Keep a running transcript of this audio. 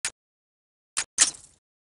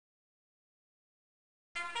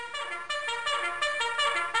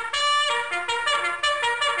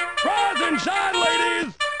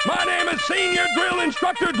Senior Drill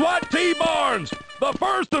Instructor Dwight T. Barnes. The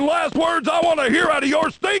first and last words I want to hear out of your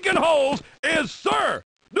stinking holes is, sir.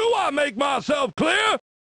 Do I make myself clear?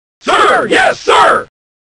 Sir, yes, sir!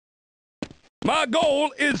 My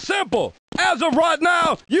goal is simple. As of right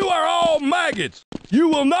now, you are all maggots. You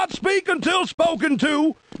will not speak until spoken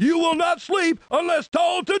to. You will not sleep unless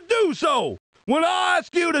told to do so. When I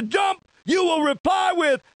ask you to jump, you will reply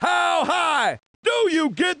with, how high? Do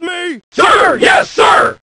you get me? Sir, yes,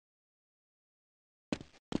 sir!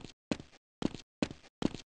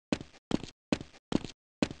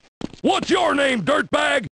 What's your name,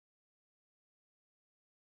 dirtbag?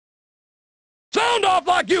 Sound off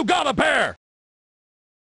like you got a pair!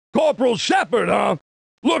 Corporal Shepard, huh?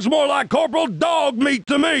 Looks more like Corporal Dog Meat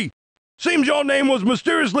to me. Seems your name was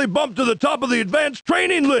mysteriously bumped to the top of the advanced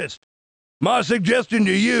training list. My suggestion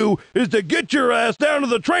to you is to get your ass down to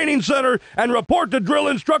the training center and report to Drill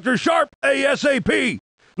Instructor Sharp ASAP.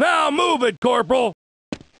 Now move it, Corporal.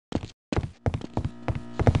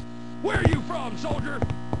 Where are you from, soldier?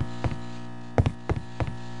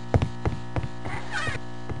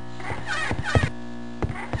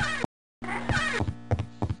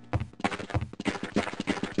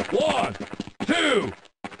 One, two,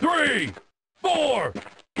 three, four.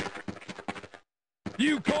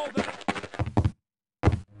 You called it.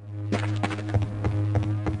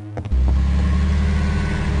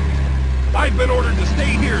 I've been ordered to stay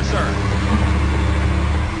here, sir.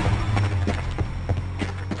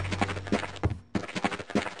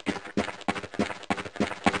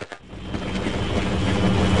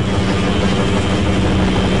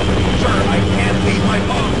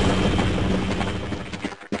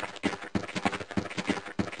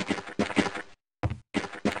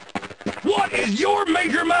 What is your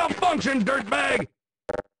major malfunction, dirtbag?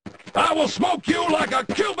 I will smoke you like a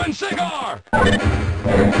Cuban cigar!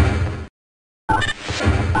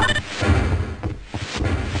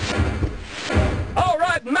 All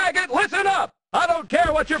right, maggot, listen up! I don't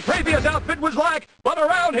care what your previous outfit was like, but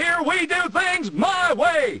around here we do things my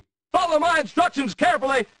way! Follow my instructions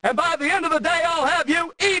carefully, and by the end of the day I'll have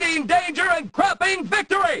you eating danger and crapping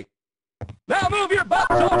victory! Now move your butt,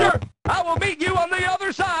 soldier! I will meet you on the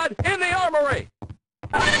other side in the armory!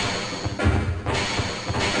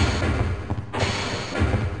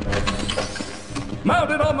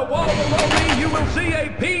 Mounted on the wall below me, you will see a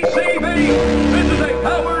PCV! This is a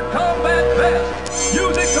powered combat vest!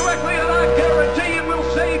 Use it correctly and I guarantee it will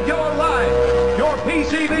save your life! Your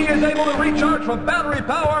PCV is able to recharge from battery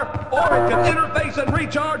power, or it can interface and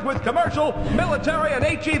recharge with commercial, military, and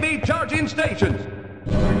HEV charging stations.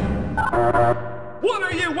 What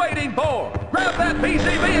are you waiting for? Grab that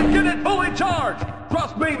PCV and get it fully charged!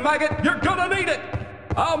 Trust me, maggot, you're gonna need it!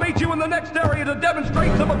 I'll meet you in the next area to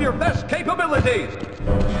demonstrate some of your best capabilities!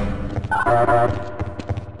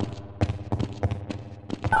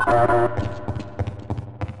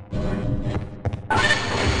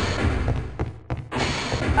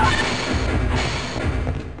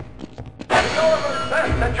 The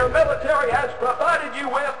best that your military has provided you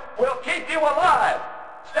with will keep you alive!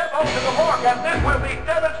 Step up to the mark and this will be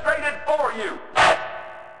demonstrated for you!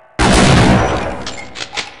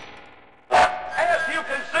 As you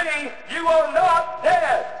can see, you are not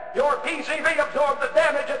dead! Your PCV absorbed the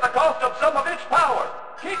damage at the cost of some of its power.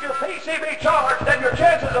 Keep your PCV charged and your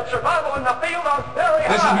chances of survival in the field are very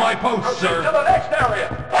high. This is my post, Proceed sir. to the next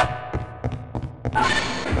area.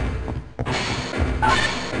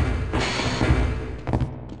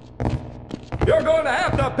 You're going to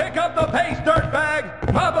have to pick up the pace,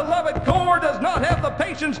 dirtbag! My beloved Corps does not have the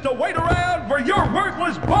patience to wait around for your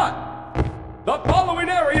worthless butt! The following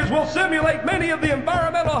areas will simulate many of the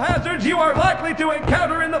environmental hazards you are likely to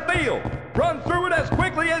encounter in the field. Run through it as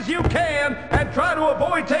quickly as you can and try to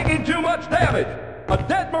avoid taking too much damage. A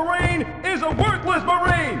dead Marine is a worthless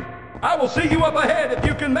Marine! I will see you up ahead if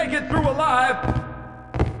you can make it through alive.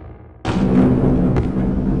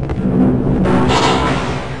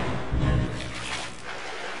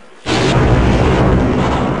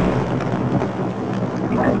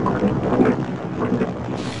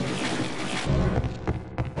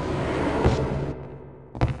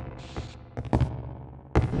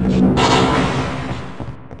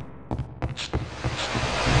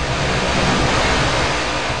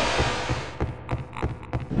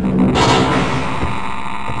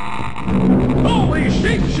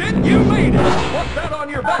 Shit, you made it! What's that on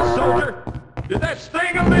your vest, soldier? Did that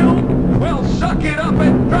sting a little? Well, suck it up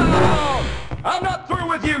and drive on! I'm not through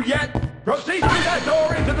with you yet! Proceed through that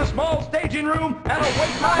door into the small staging room and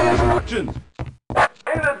await my instructions!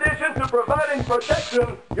 In addition to providing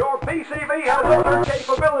protection, your PCV has other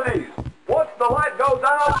capabilities. Once the light goes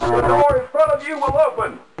out, the door in front of you will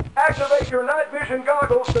open. Activate your night vision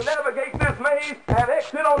goggles to navigate this maze and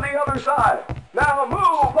exit on the other side. Now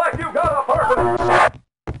move like you got a purpose.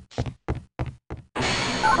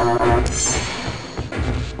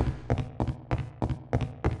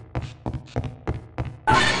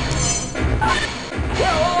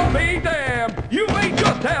 Well, I'll be damned. You may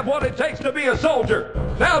just have what it takes to be a soldier.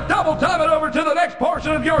 Now double time it over to the next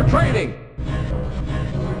portion of your training.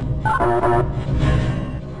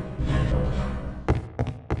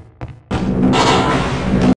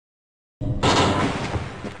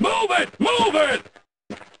 Move it! Move it!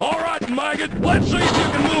 All right, maggot, let's see if you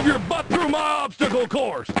can move your butt through my obstacle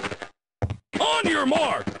course. On your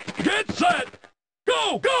mark, get set,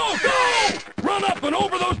 go, go, go! Run up and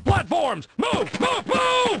over those platforms. Move, move,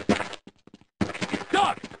 move!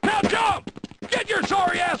 Duck, now jump! Get your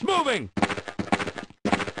sorry ass moving!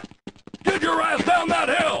 Get your ass down that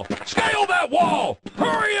hill! Scale that wall!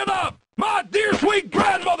 Hurry it up! My dear sweet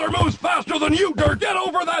grandmother moves faster than you, dirt! Get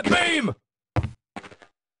over that beam!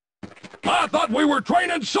 I thought we were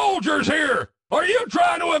training soldiers here! Are you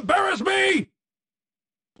trying to embarrass me?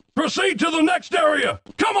 Proceed to the next area!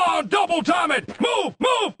 Come on, double time it! Move,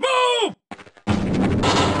 move, move!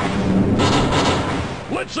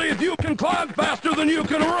 Let's see if you can climb faster than you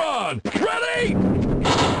can run! Ready?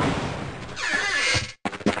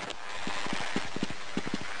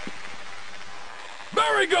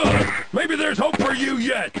 Very good! Maybe there's hope for you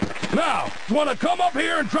yet! Now, want to come up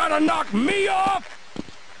here and try to knock me off?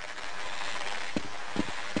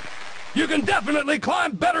 You can definitely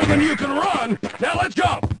climb better than you can run. Now let's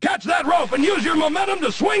jump. Catch that rope and use your momentum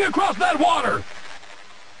to swing across that water.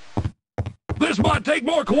 This might take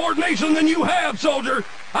more coordination than you have, soldier.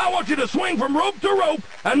 I want you to swing from rope to rope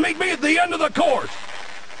and meet me at the end of the course.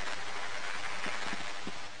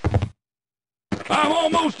 I'm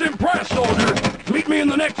almost impressed, soldier. Meet me in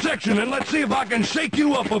the next section and let's see if I can shake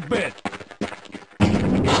you up a bit.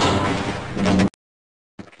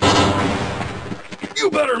 You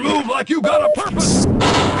better move like you got a purpose!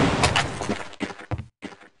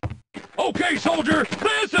 Okay, soldier,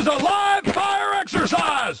 this is a live fire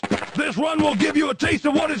exercise! This run will give you a taste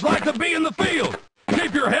of what it's like to be in the field.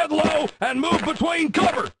 Keep your head low and move between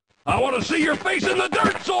cover. I want to see your face in the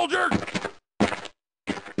dirt, soldier!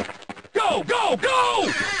 Go, go,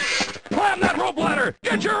 go! Climb that rope ladder!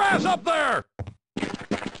 Get your ass up there!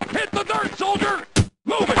 Hit the dirt, soldier!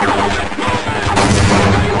 Move it, move it, move it!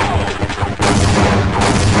 Stay low!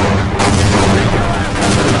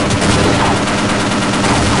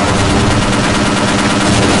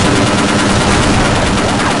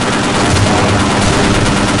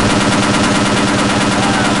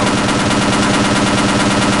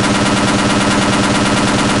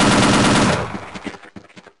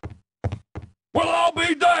 Well, I'll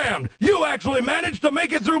be damned! You actually managed to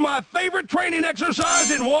make it through my favorite training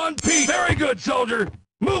exercise in one piece! Very good, soldier!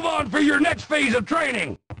 Move on for your next phase of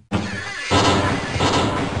training!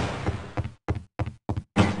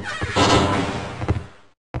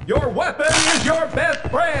 Your weapon is your best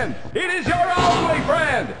friend! It is your only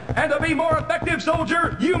friend! And to be more effective,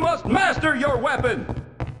 soldier, you must master your weapon!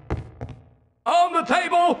 On the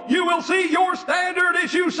table, you will see your standard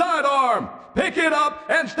issue sidearm. Pick it up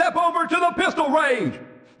and step over to the pistol range.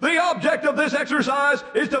 The object of this exercise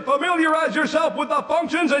is to familiarize yourself with the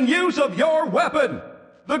functions and use of your weapon.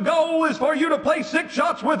 The goal is for you to place 6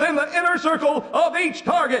 shots within the inner circle of each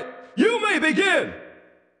target. You may begin.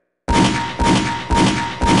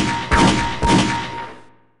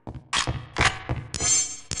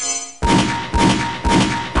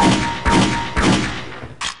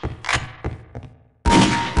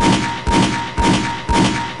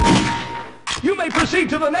 You may proceed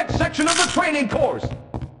to the next section of the training course.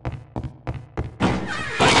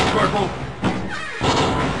 Thanks, Purple.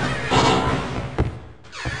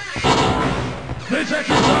 This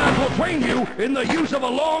exercise will train you in the use of a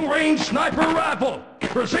long-range sniper rifle.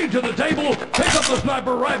 Proceed to the table, pick up the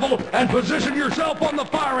sniper rifle, and position yourself on the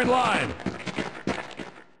firing line.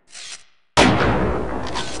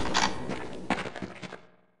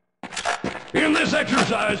 In this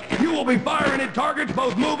exercise, you will be firing at targets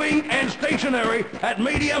both moving and stationary at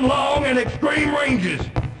medium, long, and extreme ranges.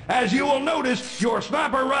 As you will notice, your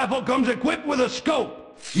sniper rifle comes equipped with a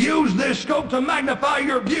scope. Use this scope to magnify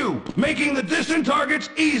your view, making the distant targets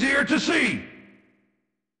easier to see.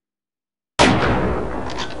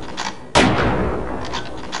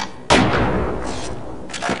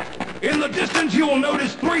 In the distance, you will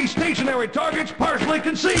notice 3 stationary targets partially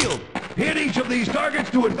concealed. Hit each of these targets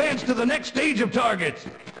to advance to the next stage of targets.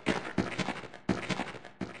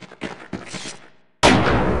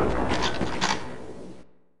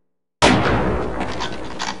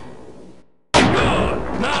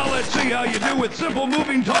 Good! Now with simple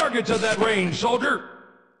moving targets at that range, soldier.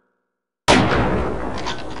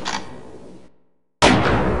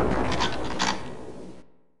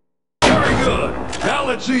 Very good. Now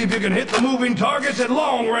let's see if you can hit the moving targets at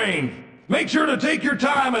long range. Make sure to take your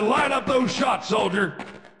time and line up those shots, soldier.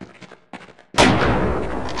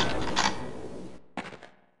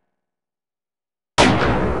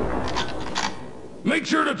 Make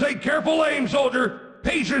sure to take careful aim, soldier.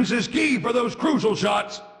 Patience is key for those crucial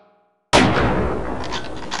shots.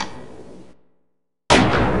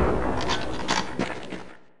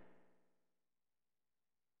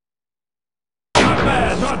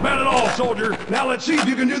 Not bad at all, soldier. Now let's see if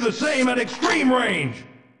you can do the same at extreme range.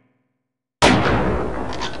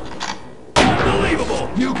 Unbelievable!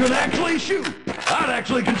 You can actually shoot. I'd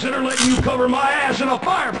actually consider letting you cover my ass in a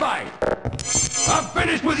firefight. I'm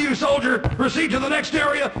finished with you, soldier. Proceed to the next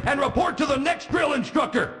area and report to the next drill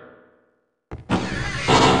instructor.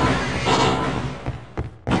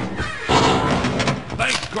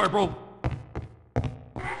 Thanks, Corporal.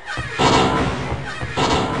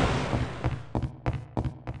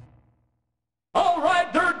 All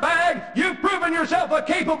right, dirtbag. You've proven yourself a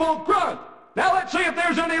capable grunt. Now let's see if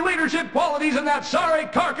there's any leadership qualities in that sorry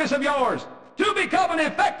carcass of yours. To become an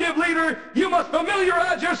effective leader, you must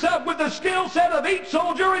familiarize yourself with the skill set of each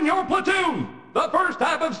soldier in your platoon. The first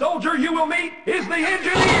type of soldier you will meet is the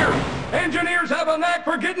engineer. Engineers have a knack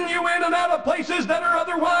for getting you in and out of places that are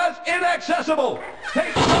otherwise inaccessible.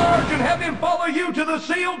 Take charge and have him follow you to the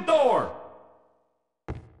sealed door.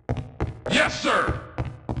 Yes, sir.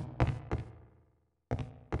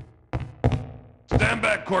 Stand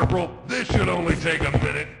back, Corporal. This should only take a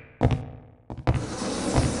minute.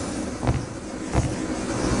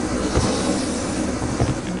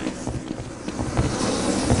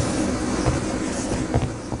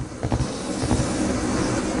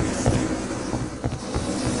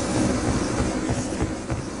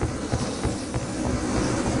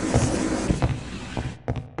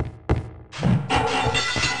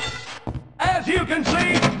 As you can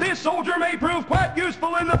see, this soldier may prove quite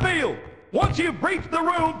useful in the field. Once you've breached the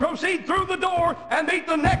room, proceed through the door and meet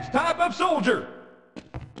the next type of soldier.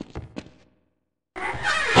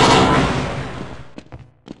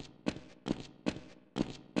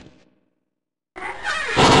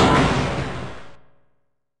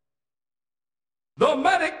 The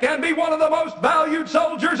medic can be one of the most valued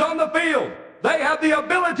soldiers on the field. They have the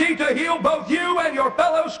ability to heal both you and your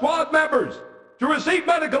fellow squad members. To receive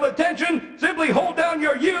medical attention, simply hold down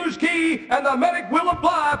your use key and the medic will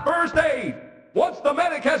apply first aid. Once the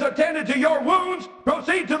medic has attended to your wounds,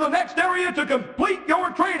 proceed to the next area to complete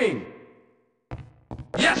your training.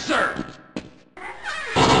 Yes, sir.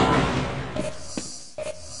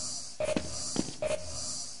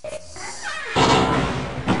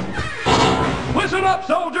 Listen up,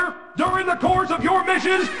 soldier. During the course of your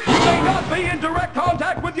missions, you may not be in direct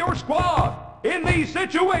contact with your squad. In these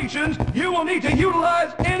situations, you will need to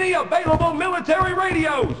utilize any available military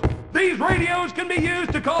radios. These radios can be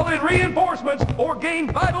used to call in reinforcements or gain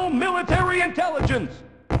vital military intelligence.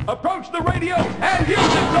 Approach the radio and use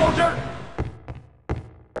it, soldier!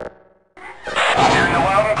 I hear you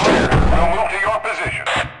loud and clear. We'll move to your position.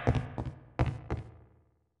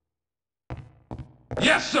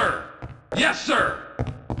 Yes, sir! Yes, sir!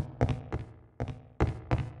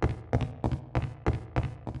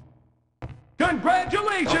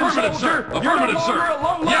 Congratulations, Affirmative, soldier! sir. You're no Affirmative, sir. longer a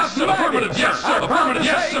lone Yes, sir. life Affirmative, bandit. yes, sir. I'm proud to Affirmative,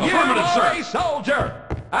 yes, say sir. you Affirmative, are sir. a soldier.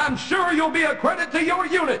 I'm sure you'll be a credit to your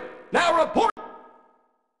unit. Now report.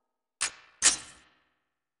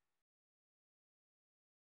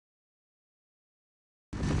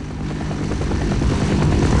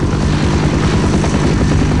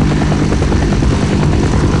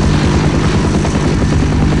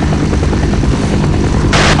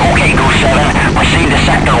 Okay, Goose 7, proceed to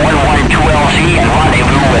Sector 112LZ and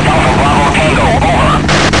rendezvous with Alpha Bravo Tango, over.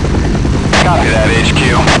 Copy that, HQ.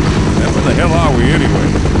 And where the hell are we anyway?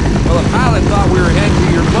 Well, the pilot thought we were heading to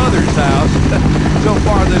your mother's house. So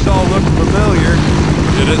far, this all looks familiar.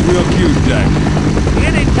 Yeah, that's real cute, Jack.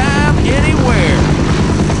 Anytime, anywhere.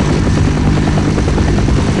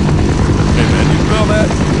 Hey, man, you smell that?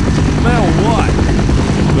 Smell what?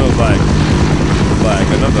 Smells like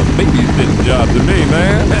another babysitting job to me,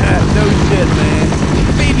 man. No shit, man.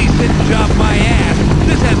 Babysitting job my ass.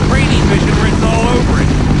 This has training mission written all over it.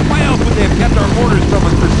 Why else would they have kept our orders from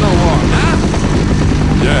us for so long, huh?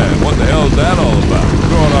 Yeah, what the hell is that all about?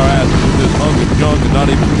 Throwing our asses in this hunk of junk and not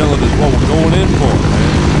even telling us what we're going in for, man.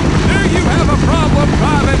 Do you have a problem,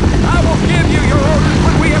 Private? I will give you your orders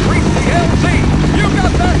when we have reached the LZ. You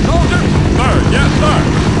got that, soldier? Sir, yes, sir.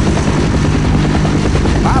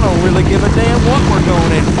 I don't really give a damn what we're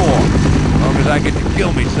going in for. Long I could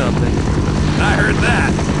kill me something. I heard that.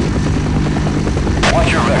 Watch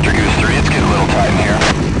your vector, Goose 3. It's getting a little tight in here.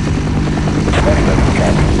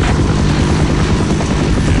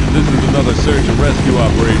 This is another search and rescue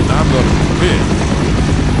operation. I'm gonna be pissed.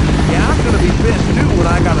 Yeah, I'm gonna be pissed too when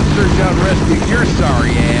I gotta search out and rescue your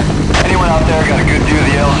sorry ass. Anyone out there got a good view of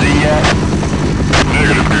the LZ yet?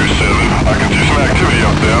 Negative, Goose 7. I can see some activity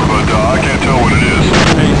up there, but I can't tell what it is.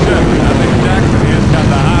 Hey, Shepard, I think Jackson here's got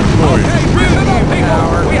the hot story. Hey, listen up,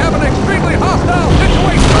 people! We have an extremely hostile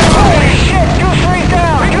situation! Holy shit! Goose 3's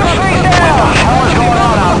down! Goose 3's down! What's going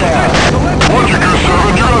on out there? Watch it, Goose 7.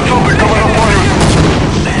 You got something coming up on you.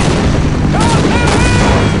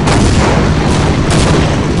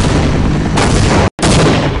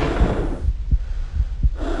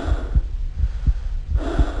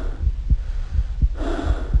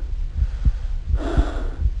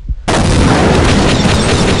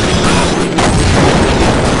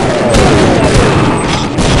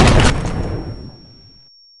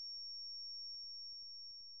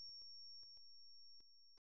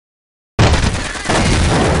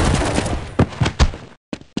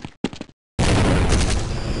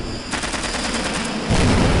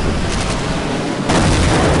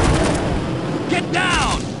 Get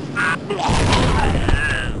down!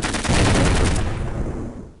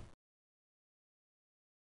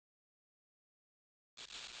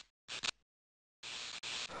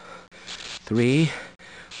 3,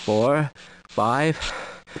 4, 5.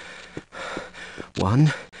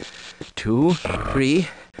 1, 2, 3,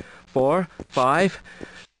 4, 5.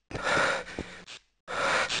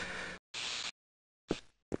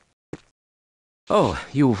 Oh,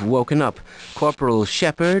 you've woken up. Corporal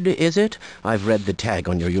Shepard, is it? I've read the tag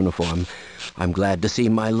on your uniform. I'm glad to see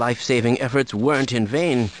my life-saving efforts weren't in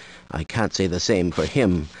vain. I can't say the same for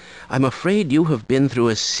him. I'm afraid you have been through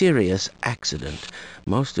a serious accident.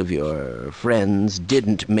 Most of your friends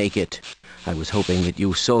didn't make it. I was hoping that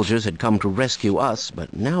you soldiers had come to rescue us,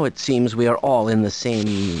 but now it seems we are all in the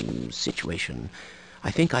same situation.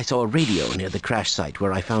 I think I saw a radio near the crash site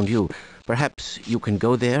where I found you. Perhaps you can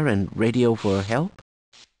go there and radio for help?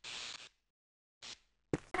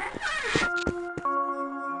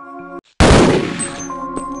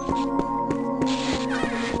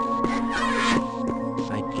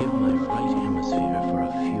 I'd give my right hemisphere for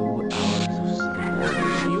a few hours of sleep.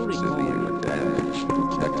 Do you recall?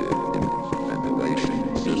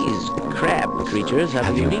 These crab creatures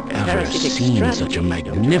have a unique parasitic strategy. Have you ever seen such a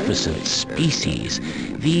magnificent species?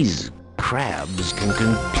 These crabs can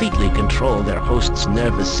completely control their host's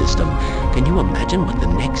nervous system. Can you imagine what the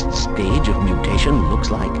next stage of mutation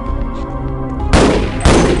looks like?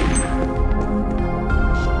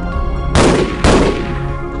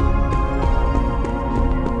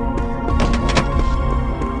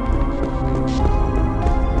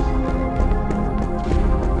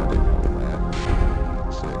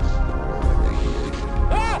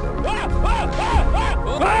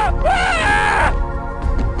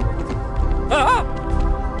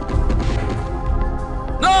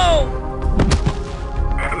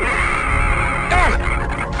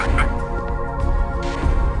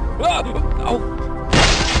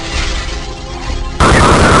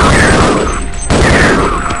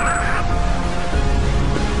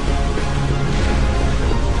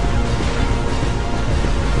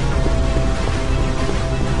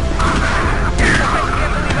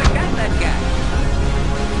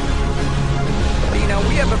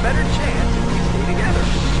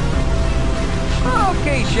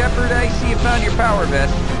 Shepard, I see you found your power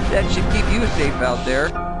vest. That should keep you safe out there.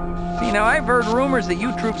 See, now I've heard rumors that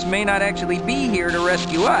you troops may not actually be here to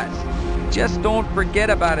rescue us. Just don't forget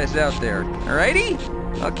about us out there, alrighty?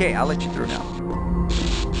 Okay, I'll let you through now.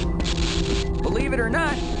 Believe it or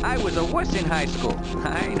not, I was a wuss in high school.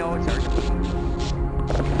 I know it's hard to believe.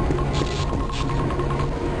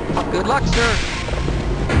 Good luck, sir.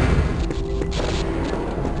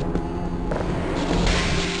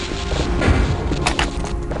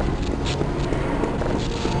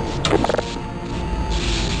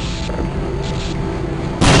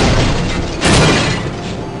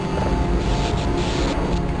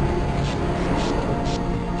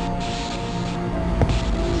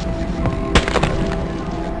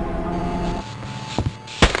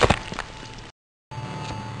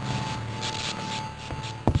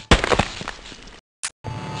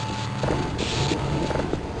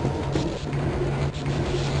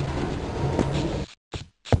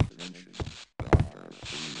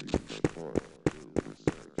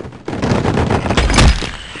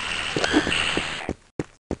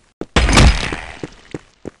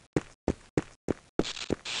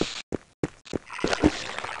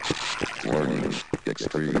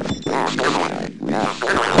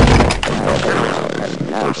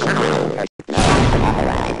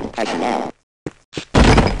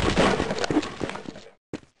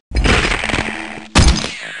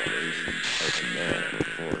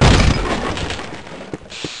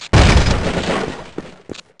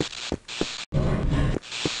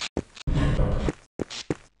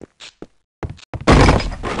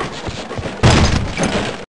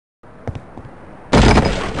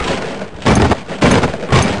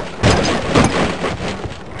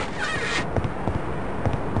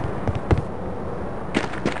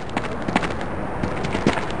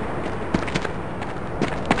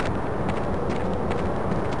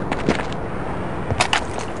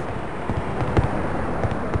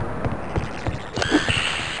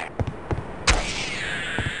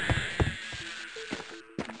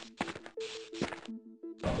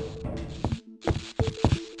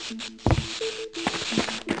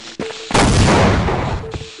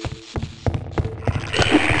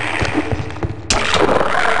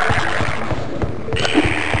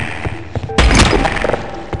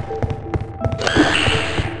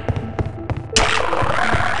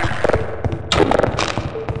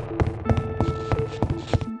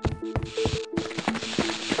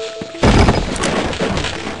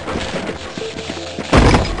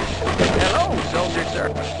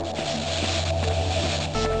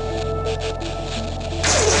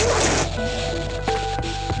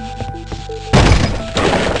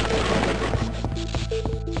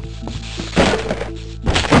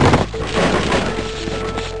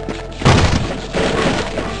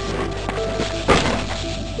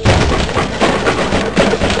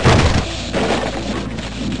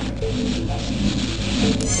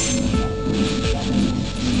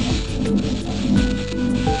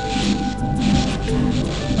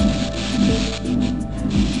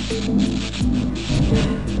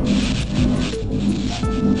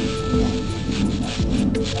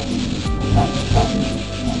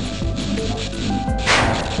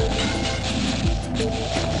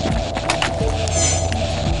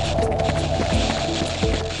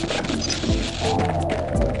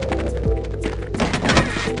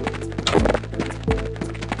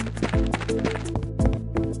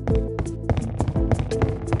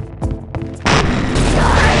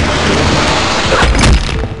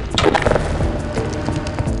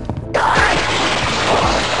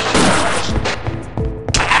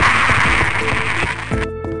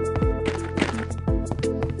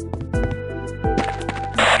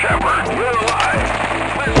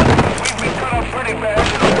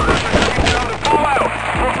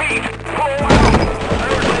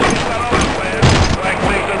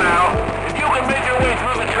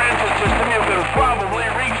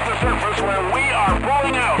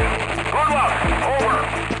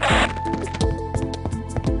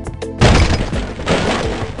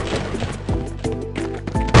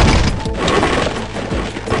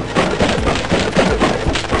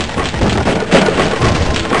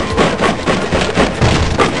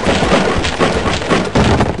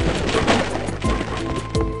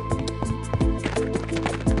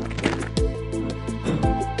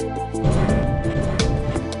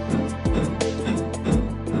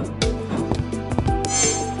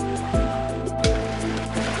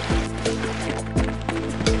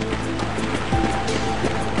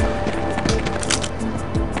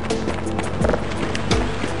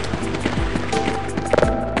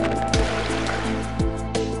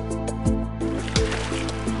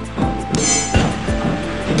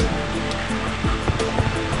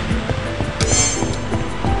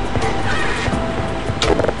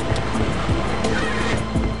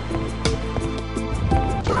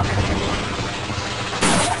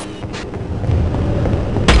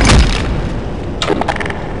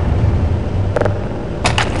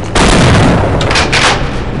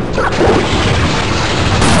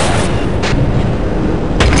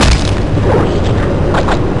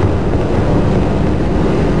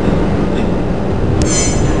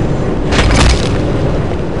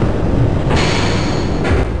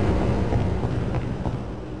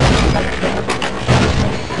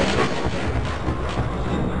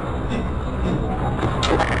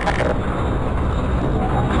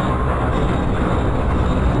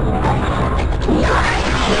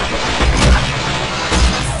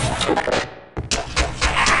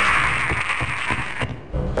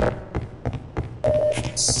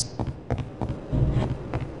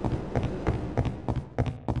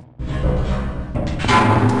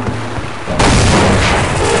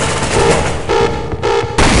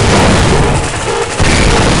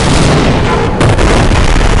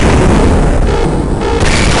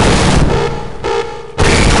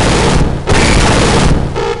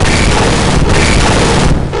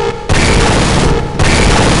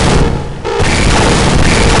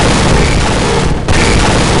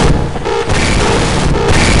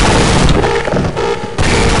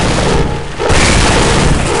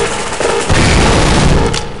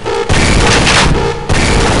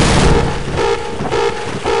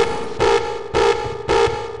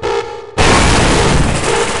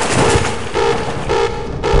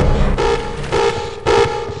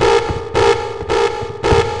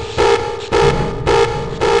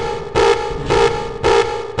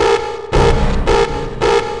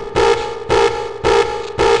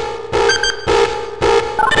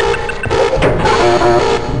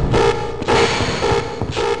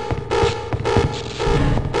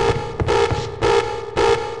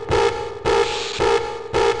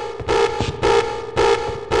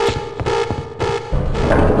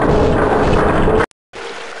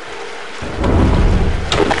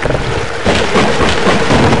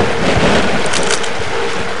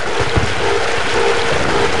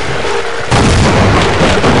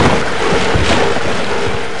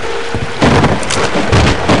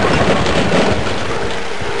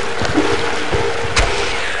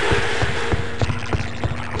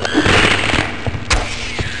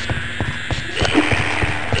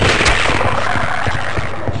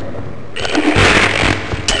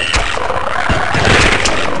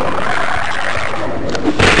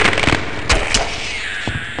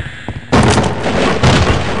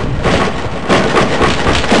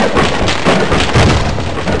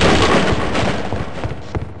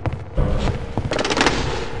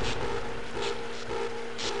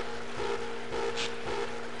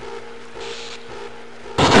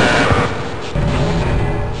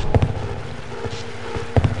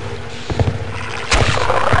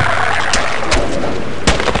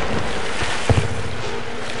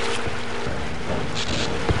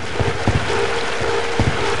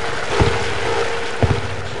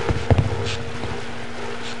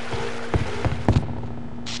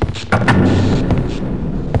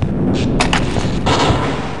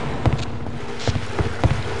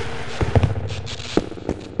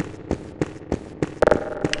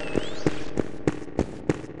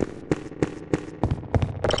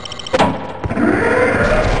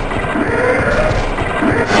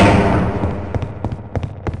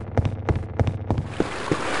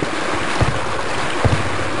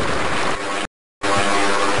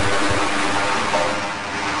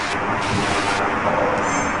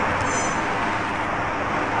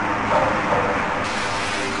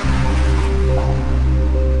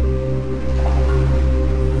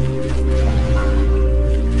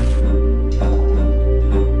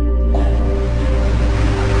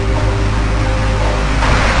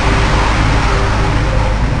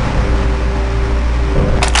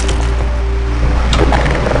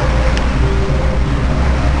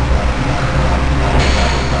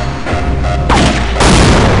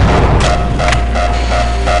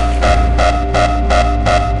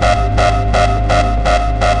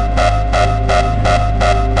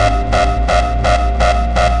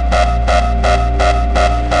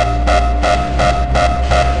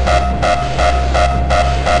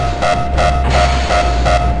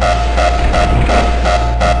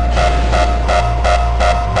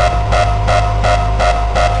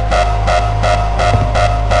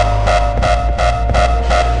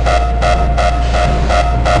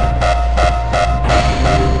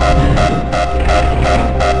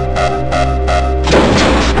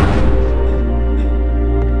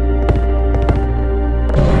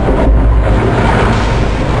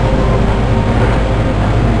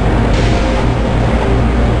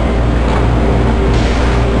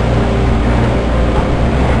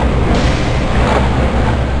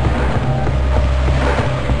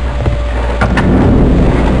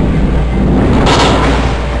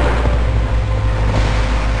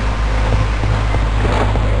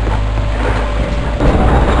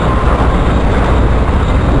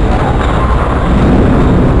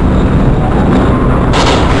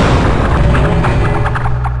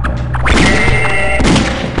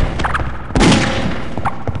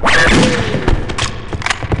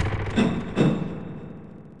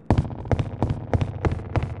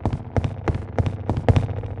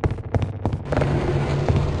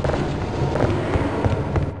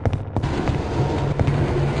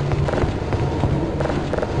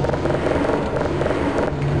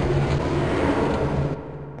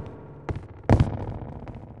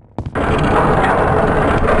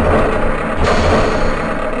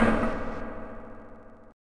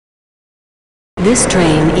 This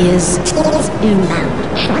train is inbound.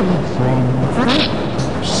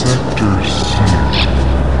 Sector C.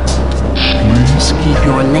 Please Keep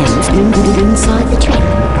your lens inside the train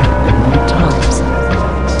at all times.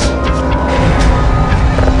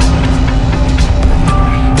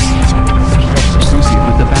 Associate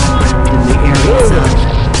with the background in the areas of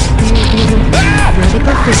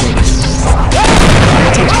theoretical physics,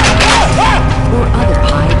 or other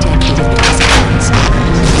high-tech disciplines.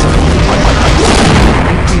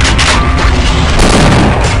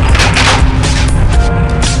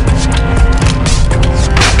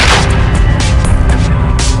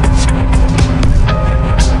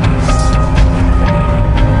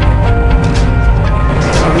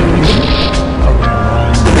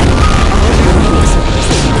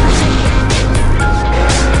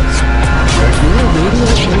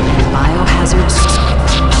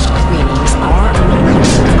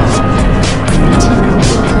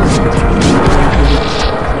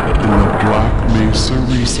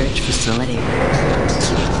 Research facility. Do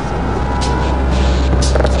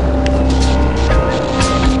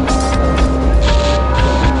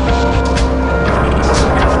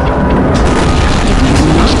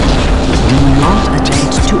not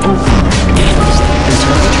attempt to open until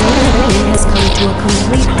the train has come to a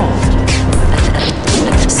complete halt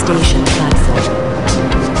at the station platform.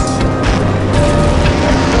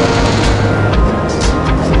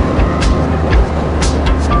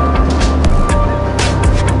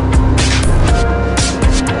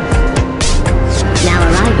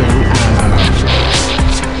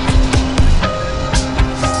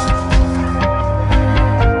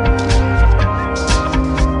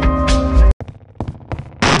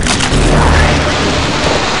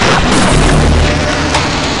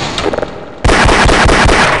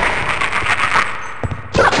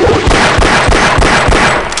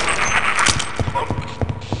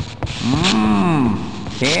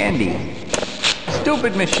 Candy.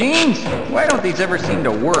 Stupid machines. Why don't these ever seem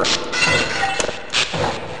to work?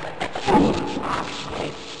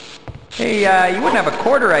 Hey, you wouldn't have a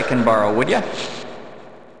quarter I can borrow, would ya?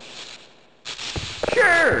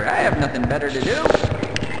 Sure, I have nothing better to do.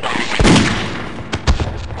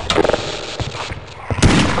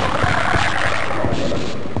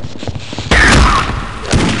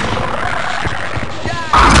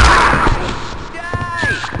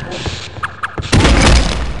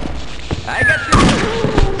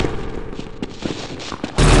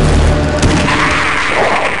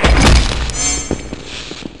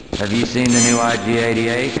 Have you seen the new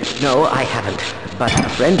IG-88? No, I haven't. But a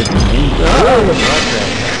friend of mine...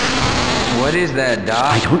 What is that,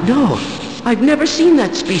 Doc? I don't know. I've never seen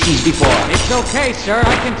that species before. It's okay, sir.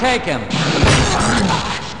 I can take him.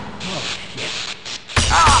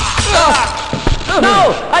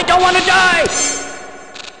 No! I don't want to die!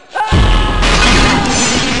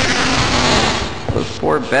 Those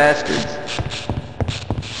poor bastards.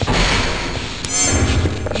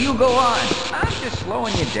 You go on. I'm just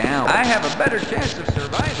slowing you down. I have a better chance of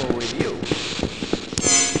survival with you.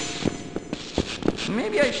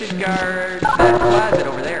 Maybe I should guard that closet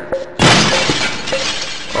over there.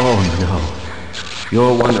 Oh, no.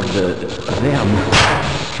 You're one of them.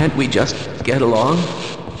 Can't we just get along?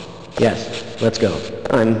 Yes, let's go.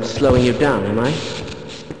 I'm slowing you down, am I?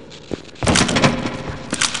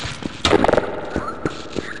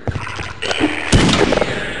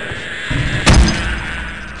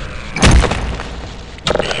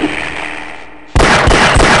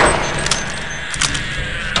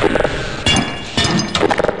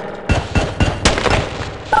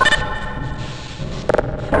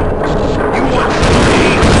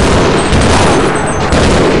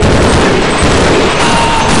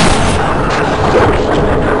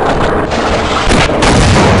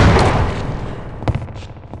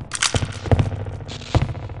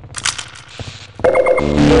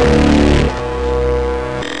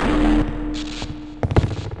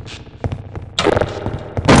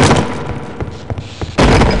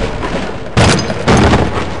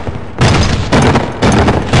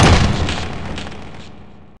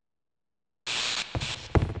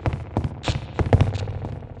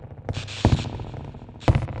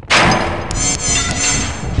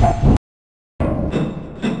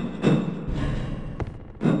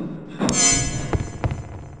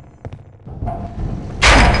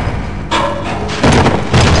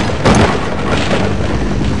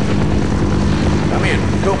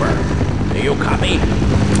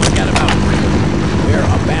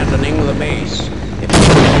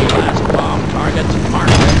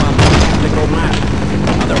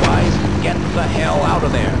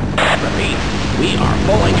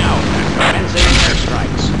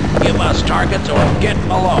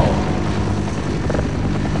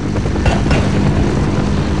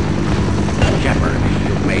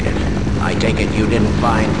 it you didn't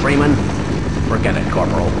find, Freeman? Forget it,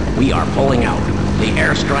 Corporal. We are pulling out. The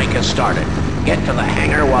airstrike has started. Get to the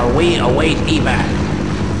hangar while we await evac.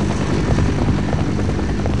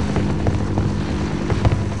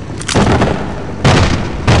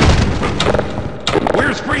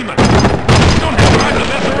 Where's Freeman? We don't have time to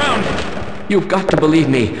mess around. You've got to believe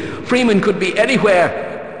me. Freeman could be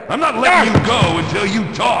anywhere. I'm not letting you go until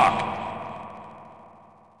you talk.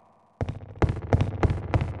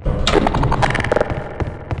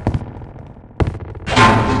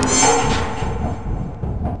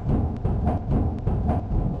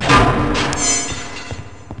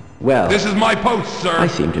 Well, This is my post, sir. I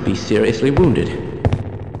seem to be seriously wounded.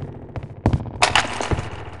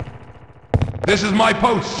 This is my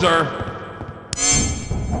post, sir.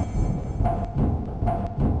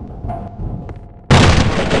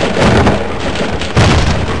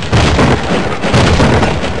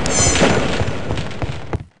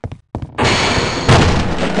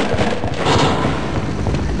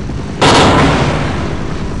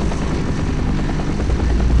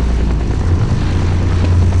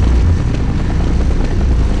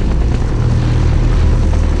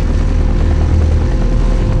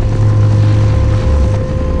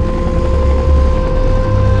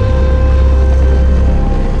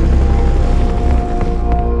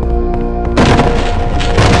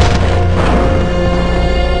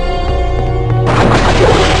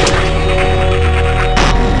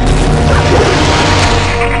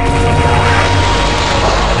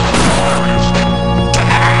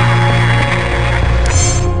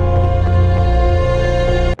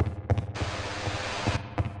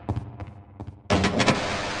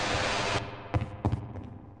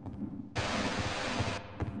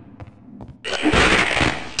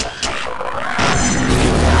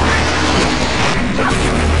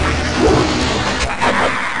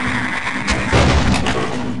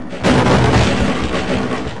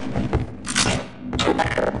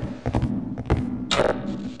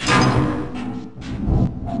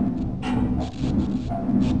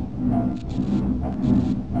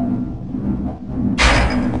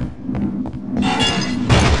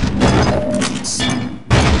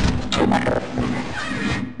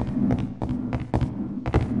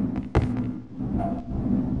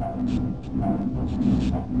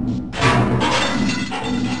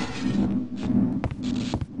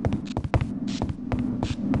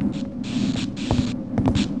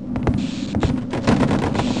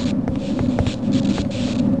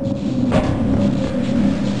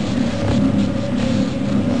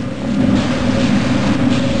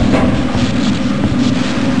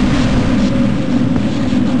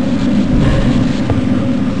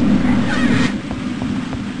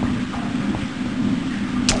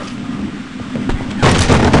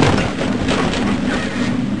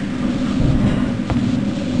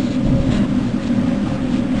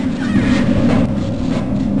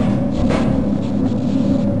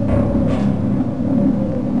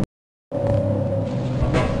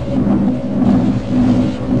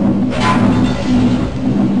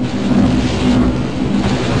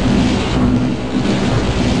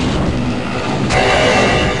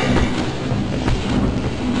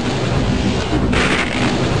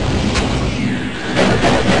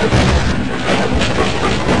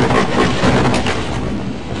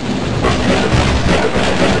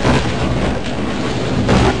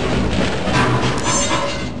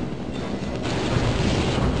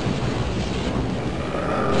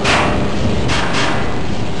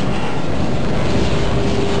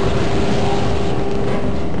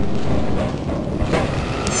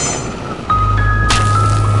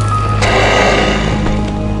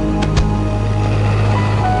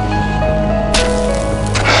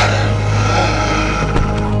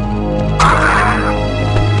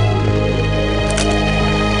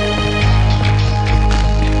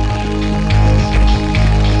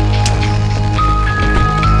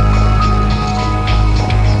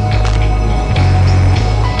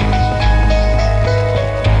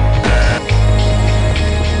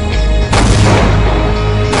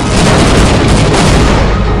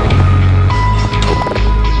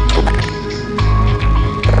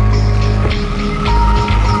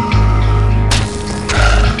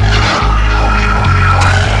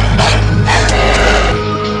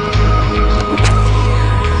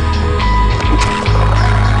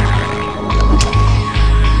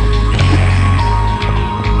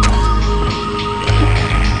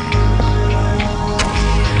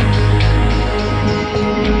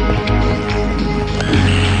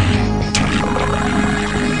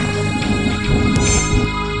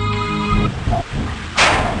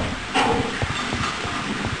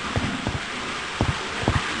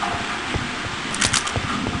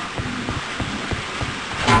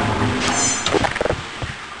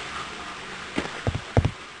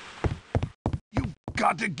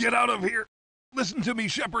 got to get out of here. Listen to me,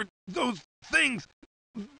 Shepard. Those things,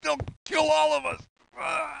 they'll kill all of us.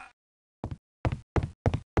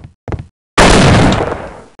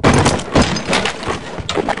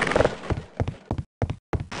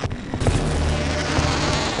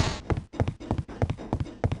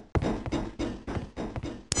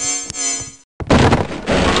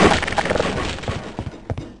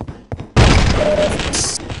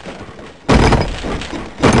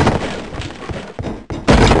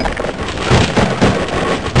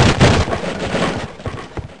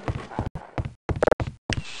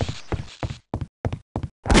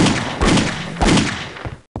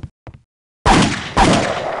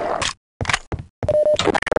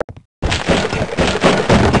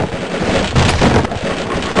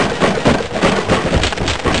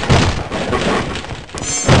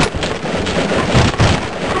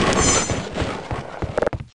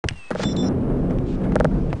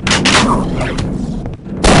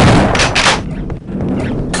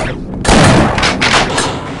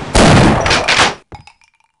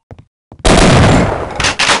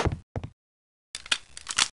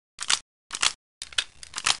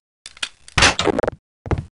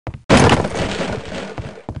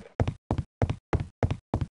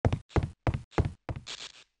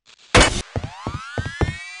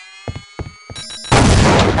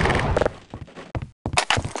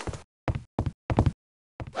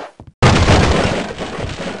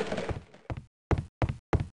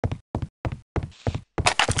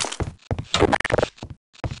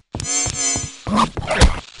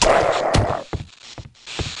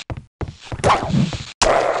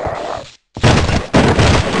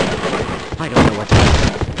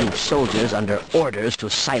 Soldiers under orders to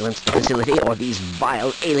silence the facility or these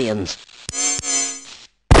vile aliens.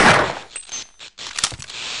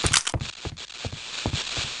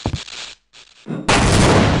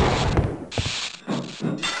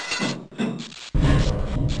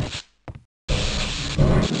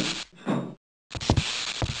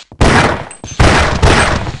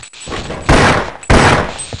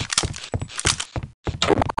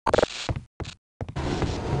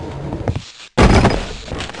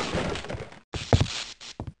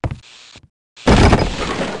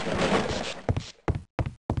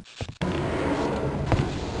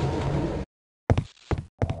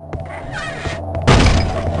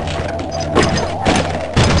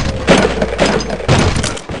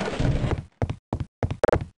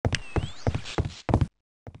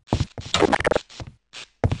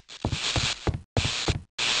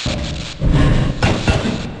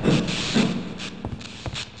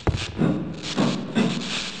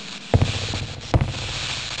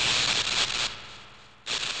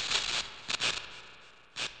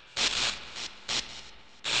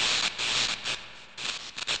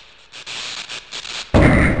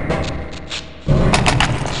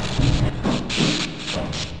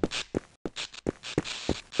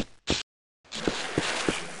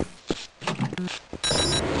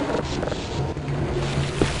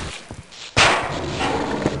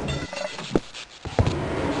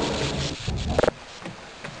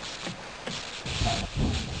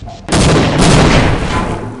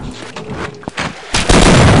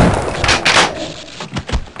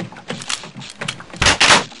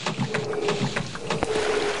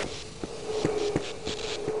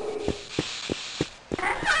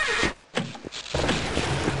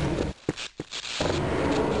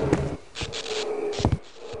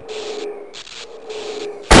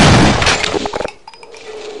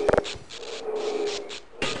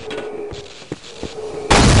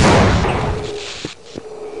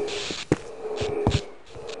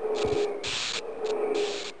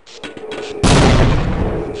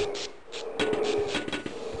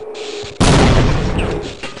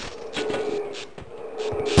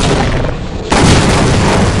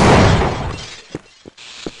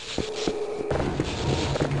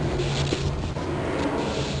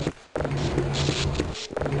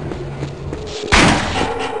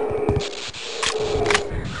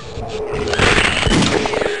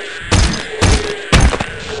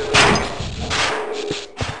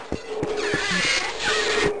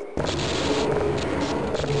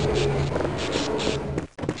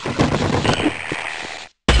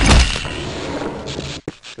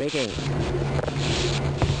 Greetings.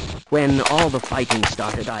 When all the fighting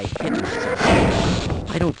started, I hid myself.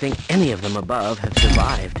 I don't think any of them above have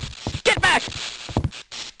survived. Get back! He's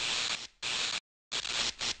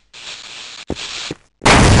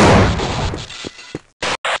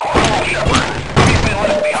been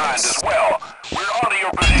left behind as well. We're onto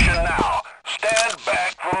your position now. Stand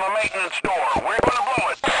back from the maintenance door. We're gonna blow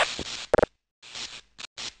it.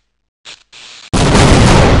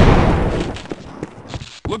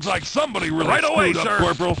 like somebody really Right away, screwed up, sir.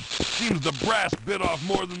 Corporal. Seems the brass bit off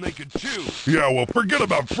more than they could chew. Yeah, well, forget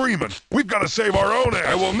about Freeman. We've got to save our own ass.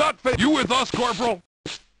 I will not fail. You with us, Corporal?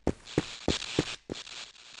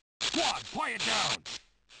 Squad, quiet down.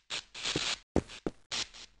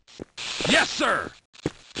 Yes, sir.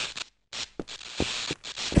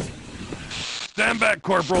 Stand back,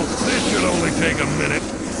 Corporal. This should only take a minute.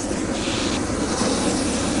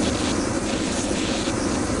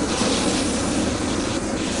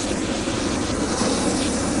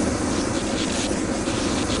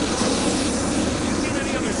 You seen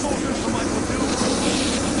any other soldiers from my platoon?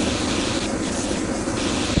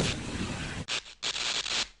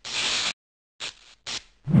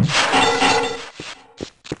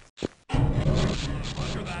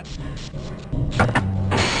 Roger that.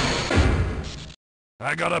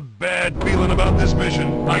 I got a bad feeling about this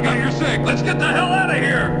mission. I got your sig. Let's get the hell out of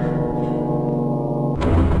here!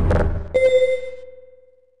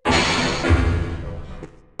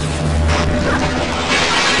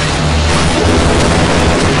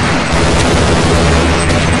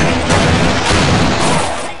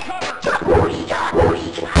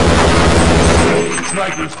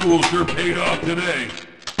 Sniper school sure paid off today.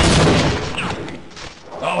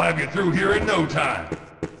 I'll have you through here in no time.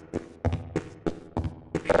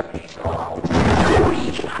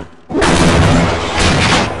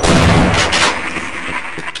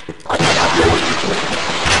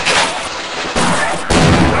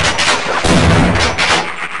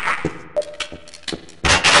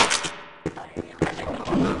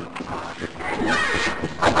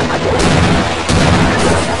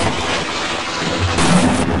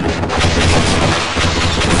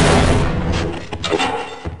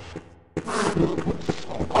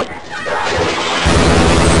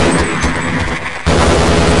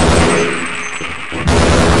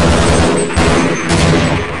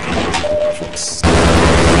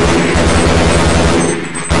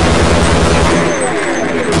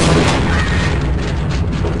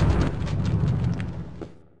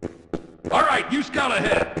 All right, you scout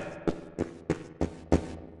ahead.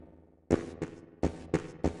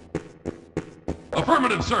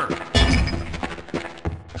 Affirmative, sir.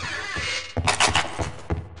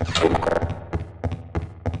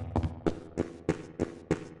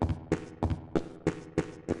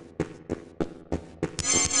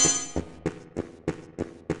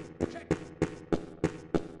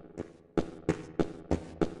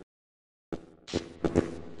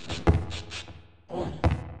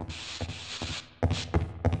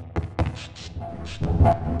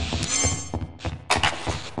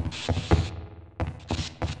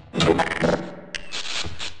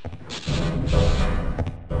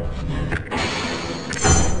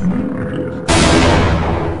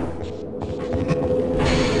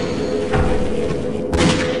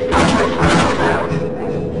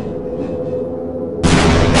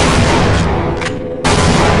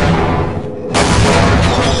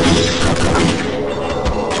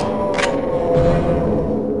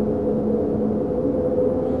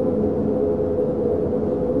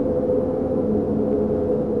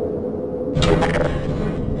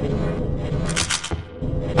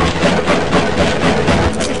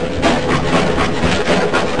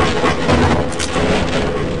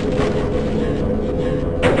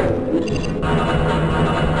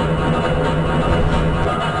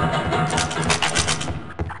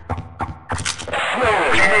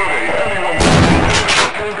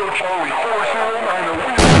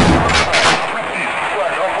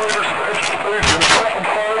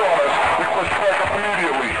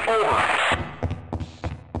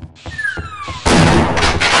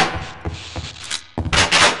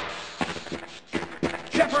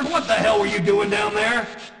 Shepard, what the hell were you doing down there?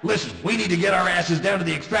 Listen, we need to get our asses down to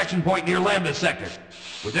the extraction point near Lambda Sector.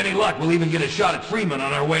 With any luck, we'll even get a shot at Freeman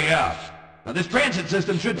on our way out. Now, this transit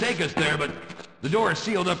system should take us there, but the door is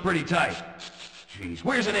sealed up pretty tight. Jeez,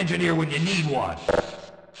 where's an engineer when you need one?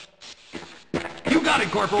 You got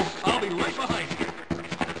it, Corporal. I'll be right behind you.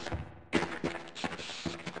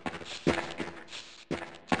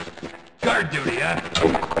 Guard duty, huh?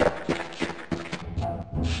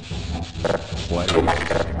 Why do you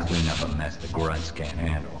clean up a mess the grunts can't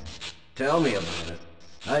handle? Tell me about it.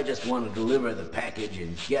 I just want to deliver the package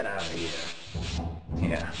and get out of here.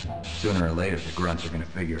 Yeah, sooner or later the grunts are gonna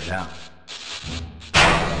figure it out.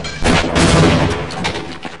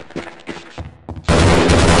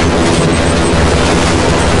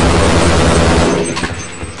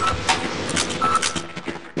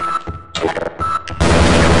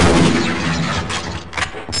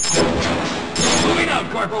 Moving out,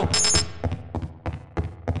 Corporal.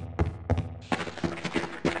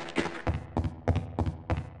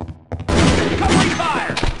 Covering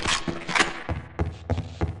fire!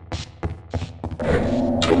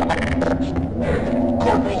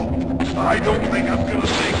 think I'm gonna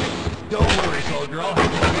make? Don't worry, soldier. I'll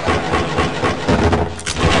have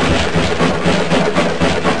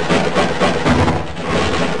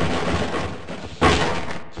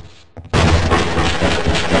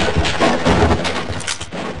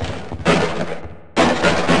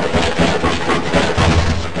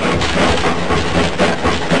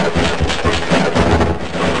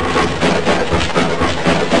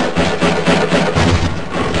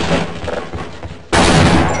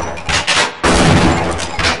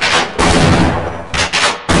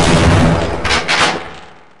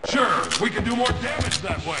We can do more damage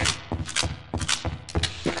that way.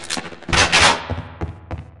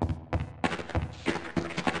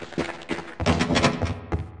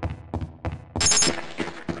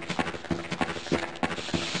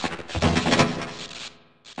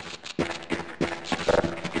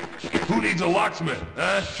 Who needs a locksmith,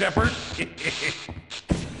 huh, Shepard?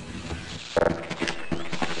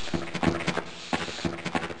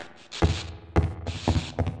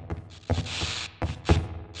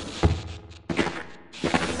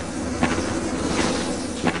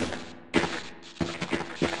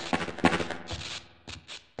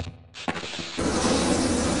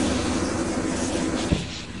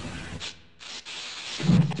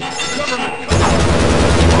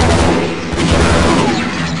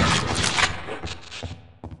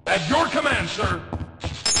 At your command, sir.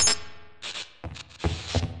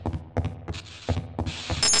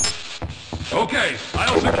 Okay,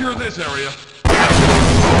 I'll secure this area.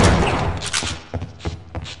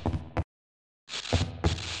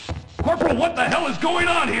 Corporal, what the hell is going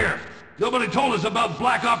on here? Nobody told us about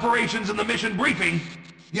black operations in the mission briefing.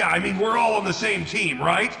 Yeah, I mean, we're all on the same team,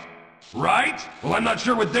 right? Right? Well, I'm not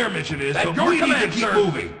sure what their mission is, but we need to keep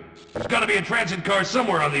moving. There's gotta be a transit car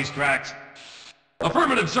somewhere on these tracks.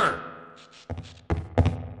 Affirmative, sir.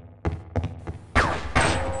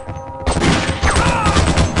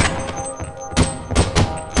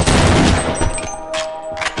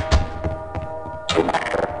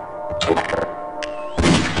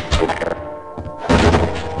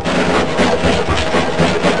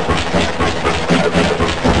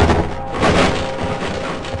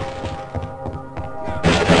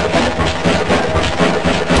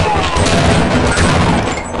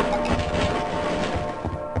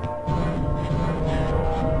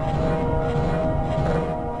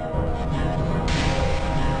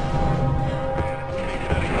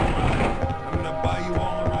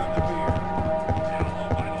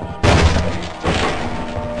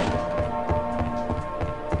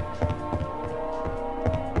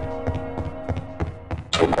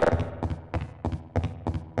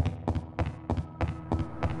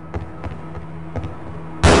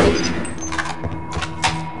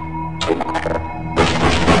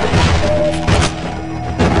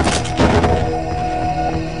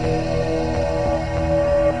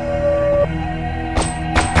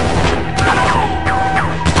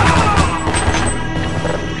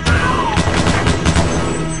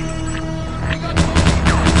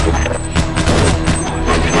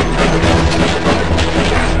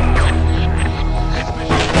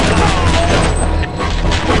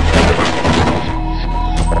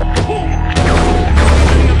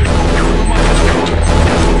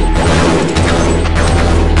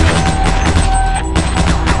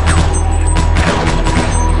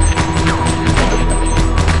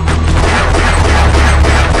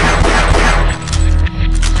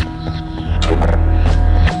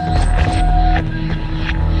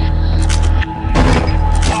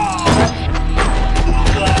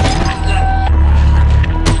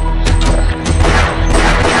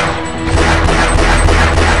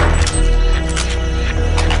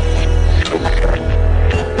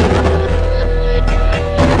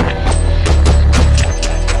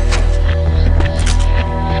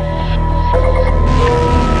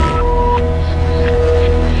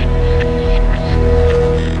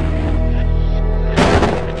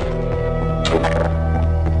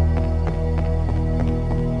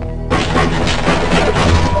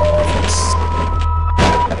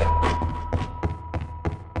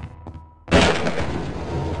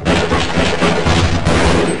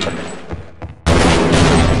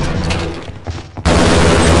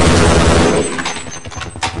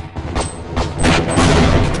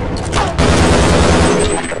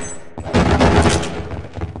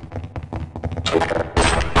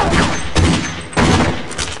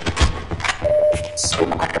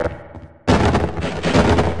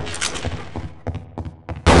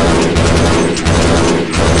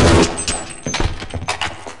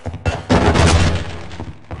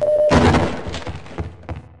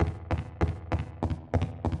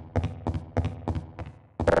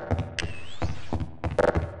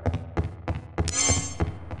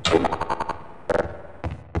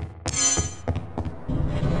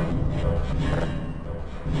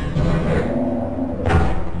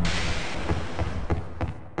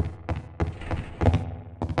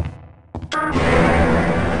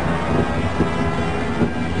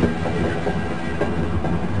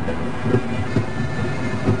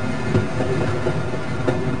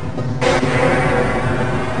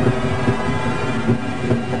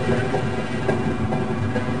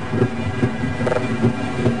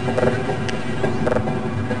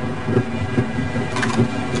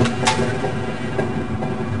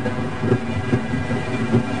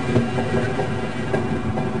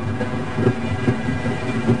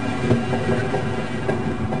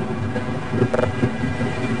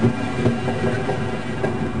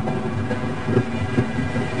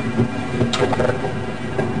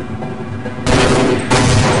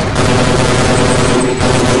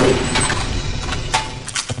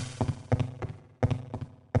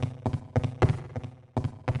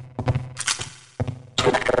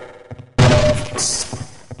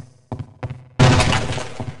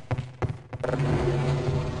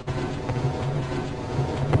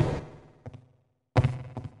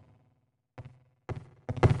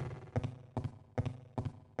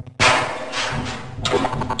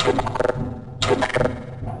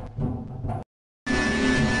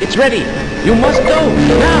 It's ready. You must go,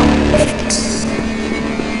 now!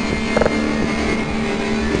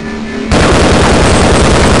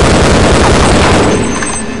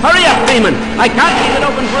 Hurry up, Freeman! I can't leave it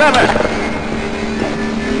open forever!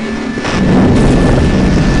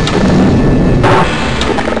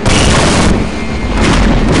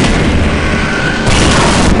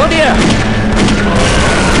 Oh dear!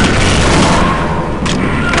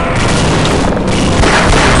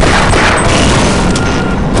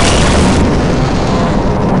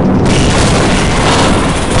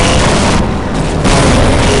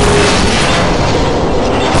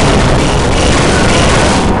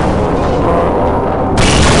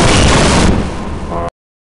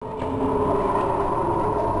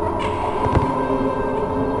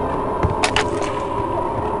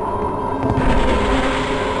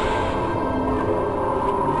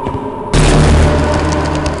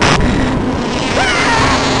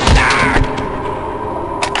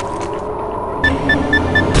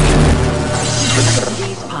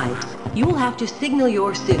 You will have to signal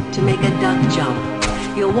your suit to make a duck jump.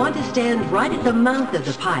 You'll want to stand right at the mouth of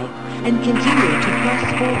the pipe and continue to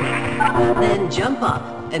press forward. Then jump up,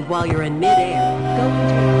 and while you're in midair, go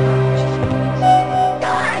into a crouch.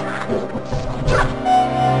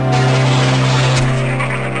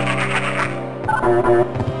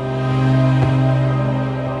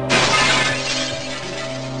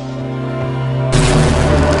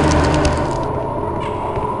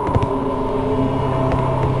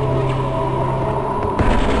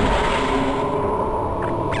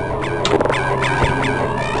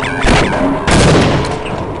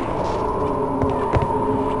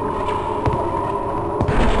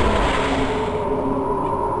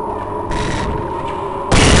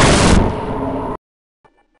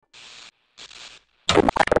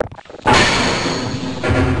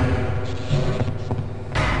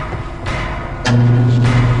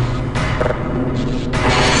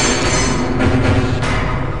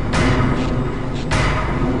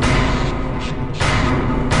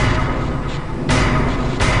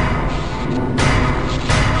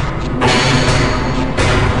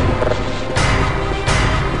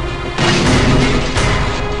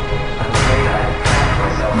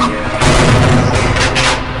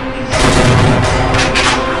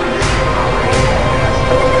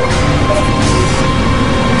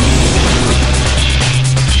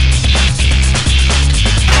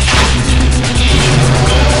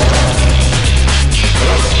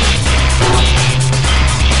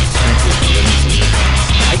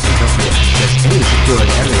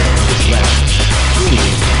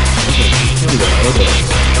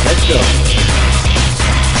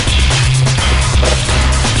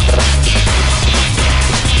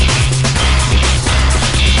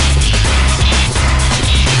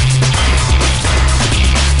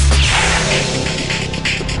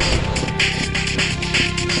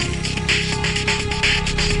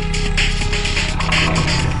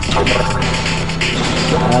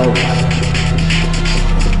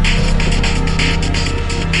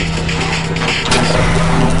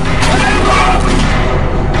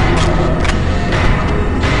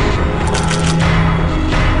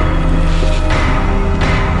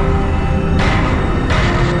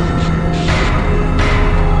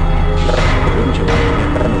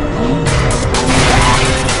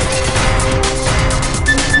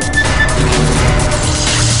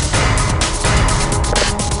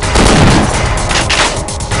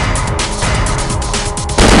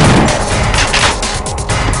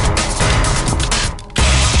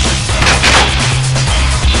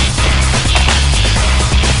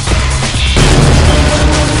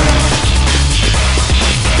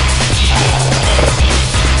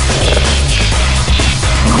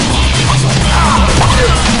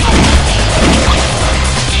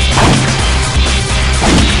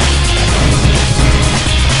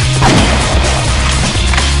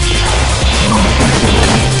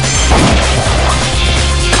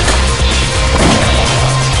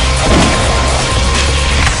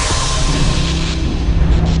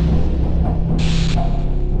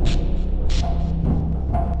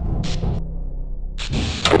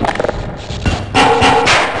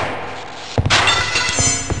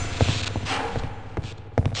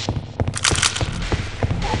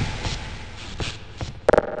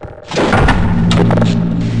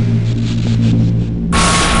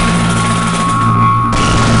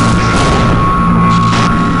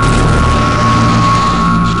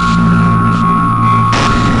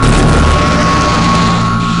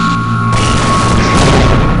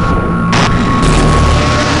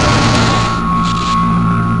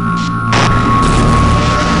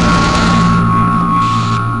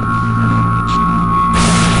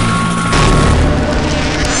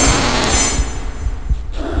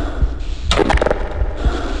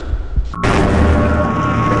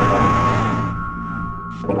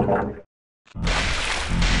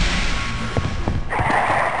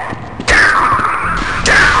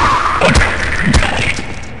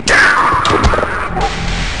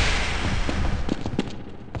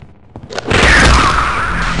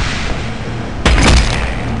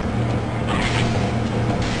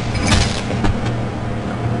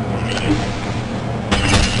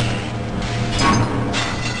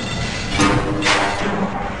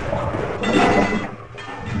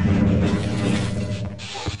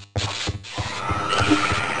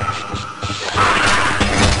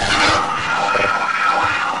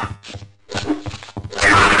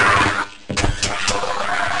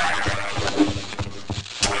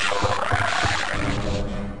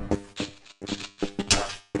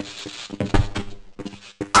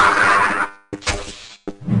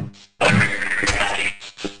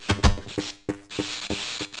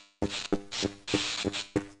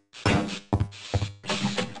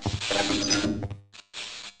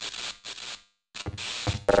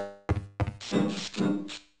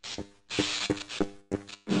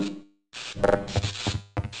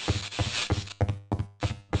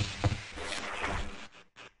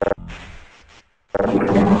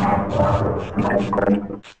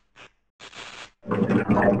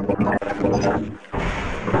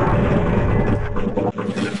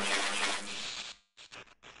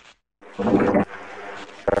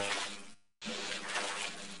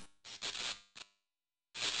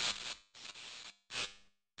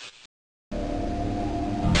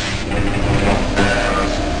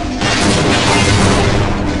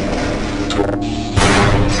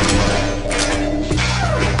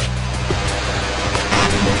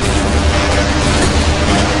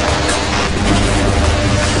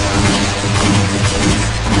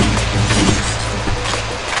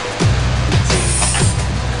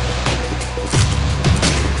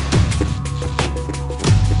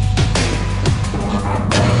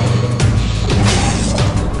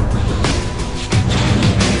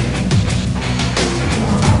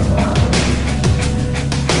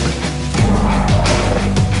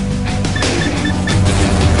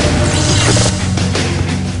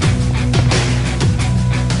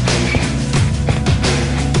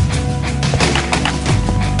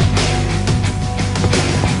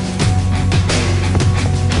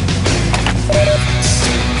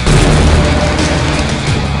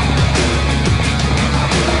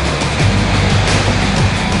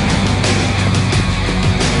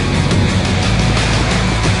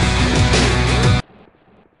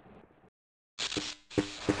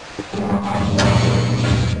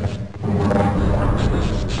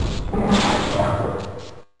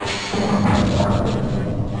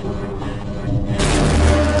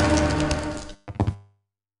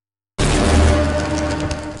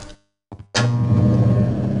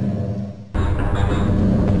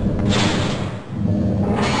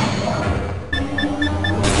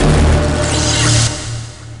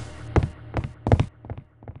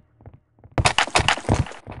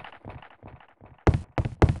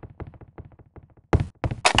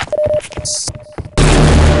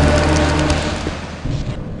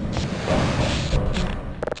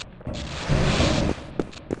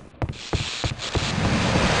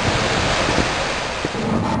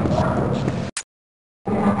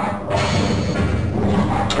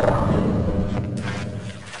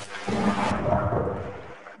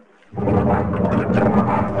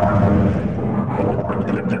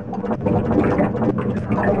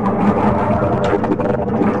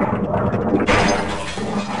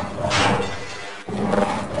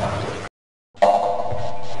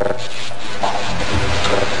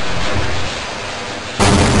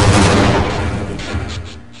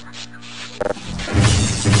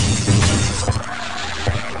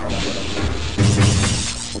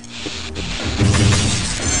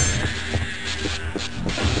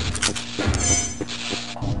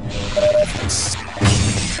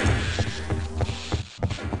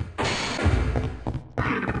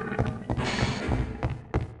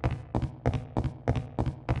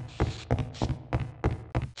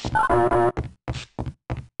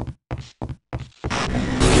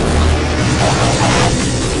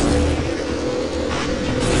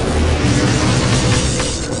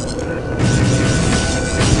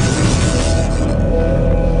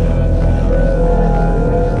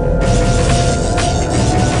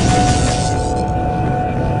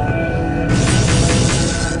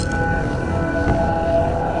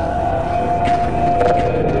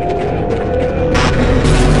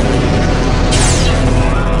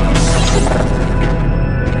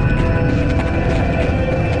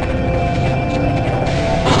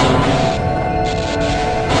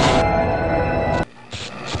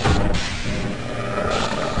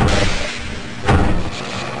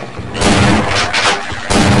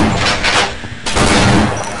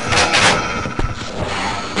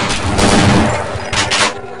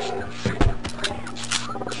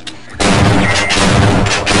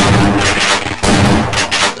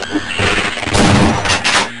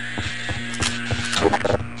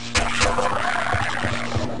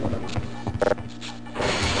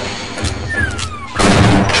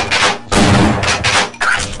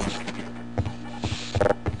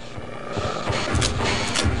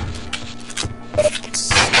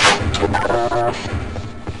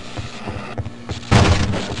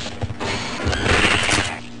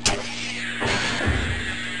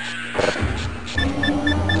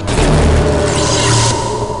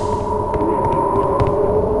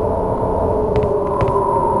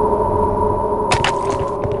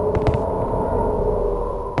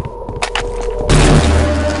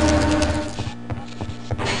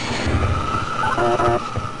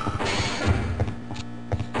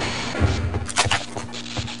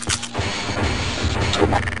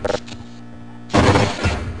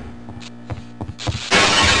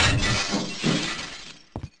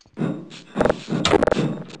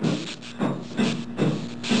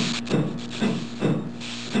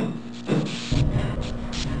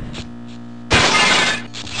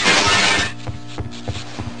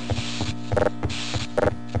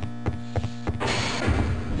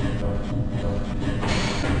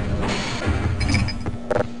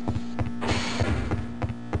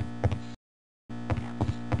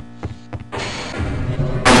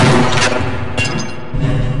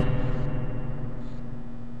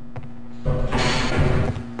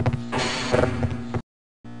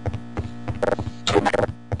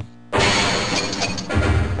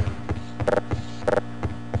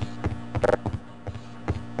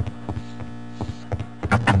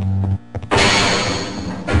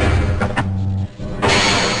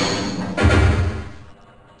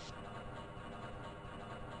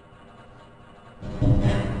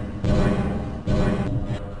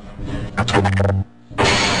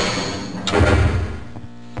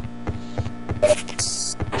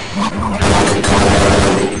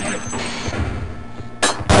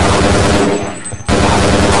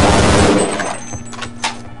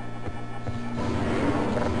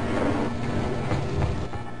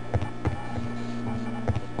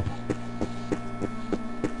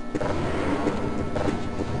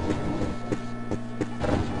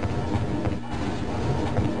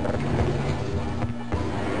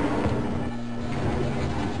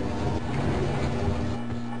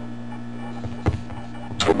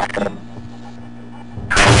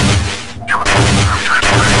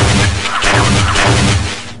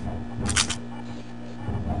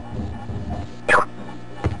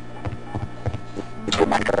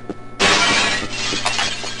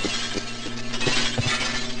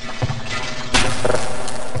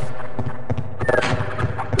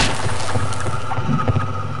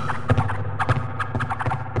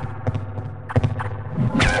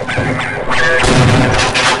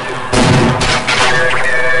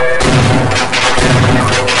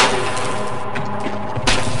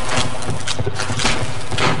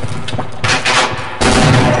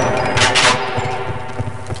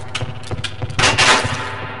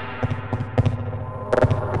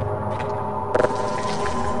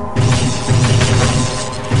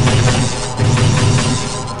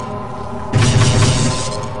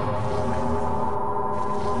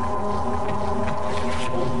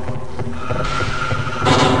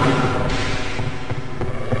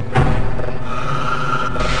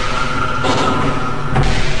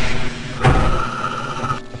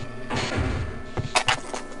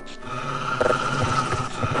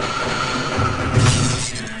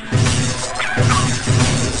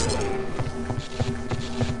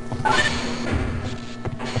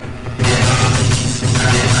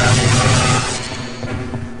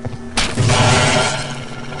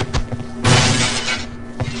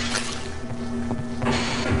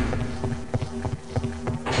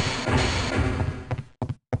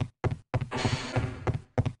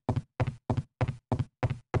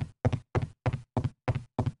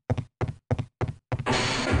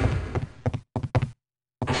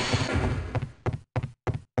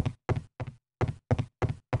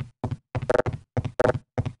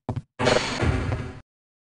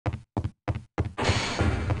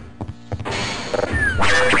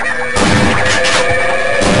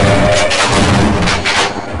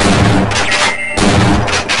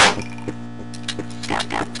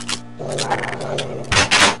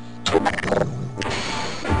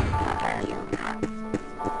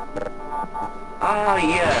 Ah,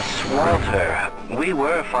 yes, Walter. We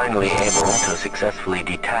were finally able to successfully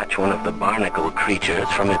detach one of the barnacle creatures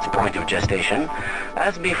from its point of gestation.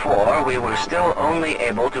 As before, we were still only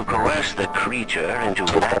able to coerce the creature into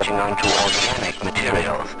latching onto organic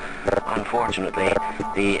materials. Unfortunately,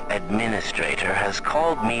 the administrator has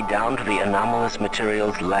called me down to the anomalous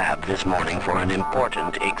materials lab this morning for an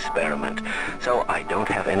important experiment, so I don't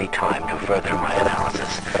have any time to further my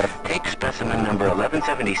analysis. Take specimen number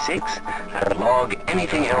 1176 and log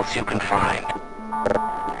anything else you can find.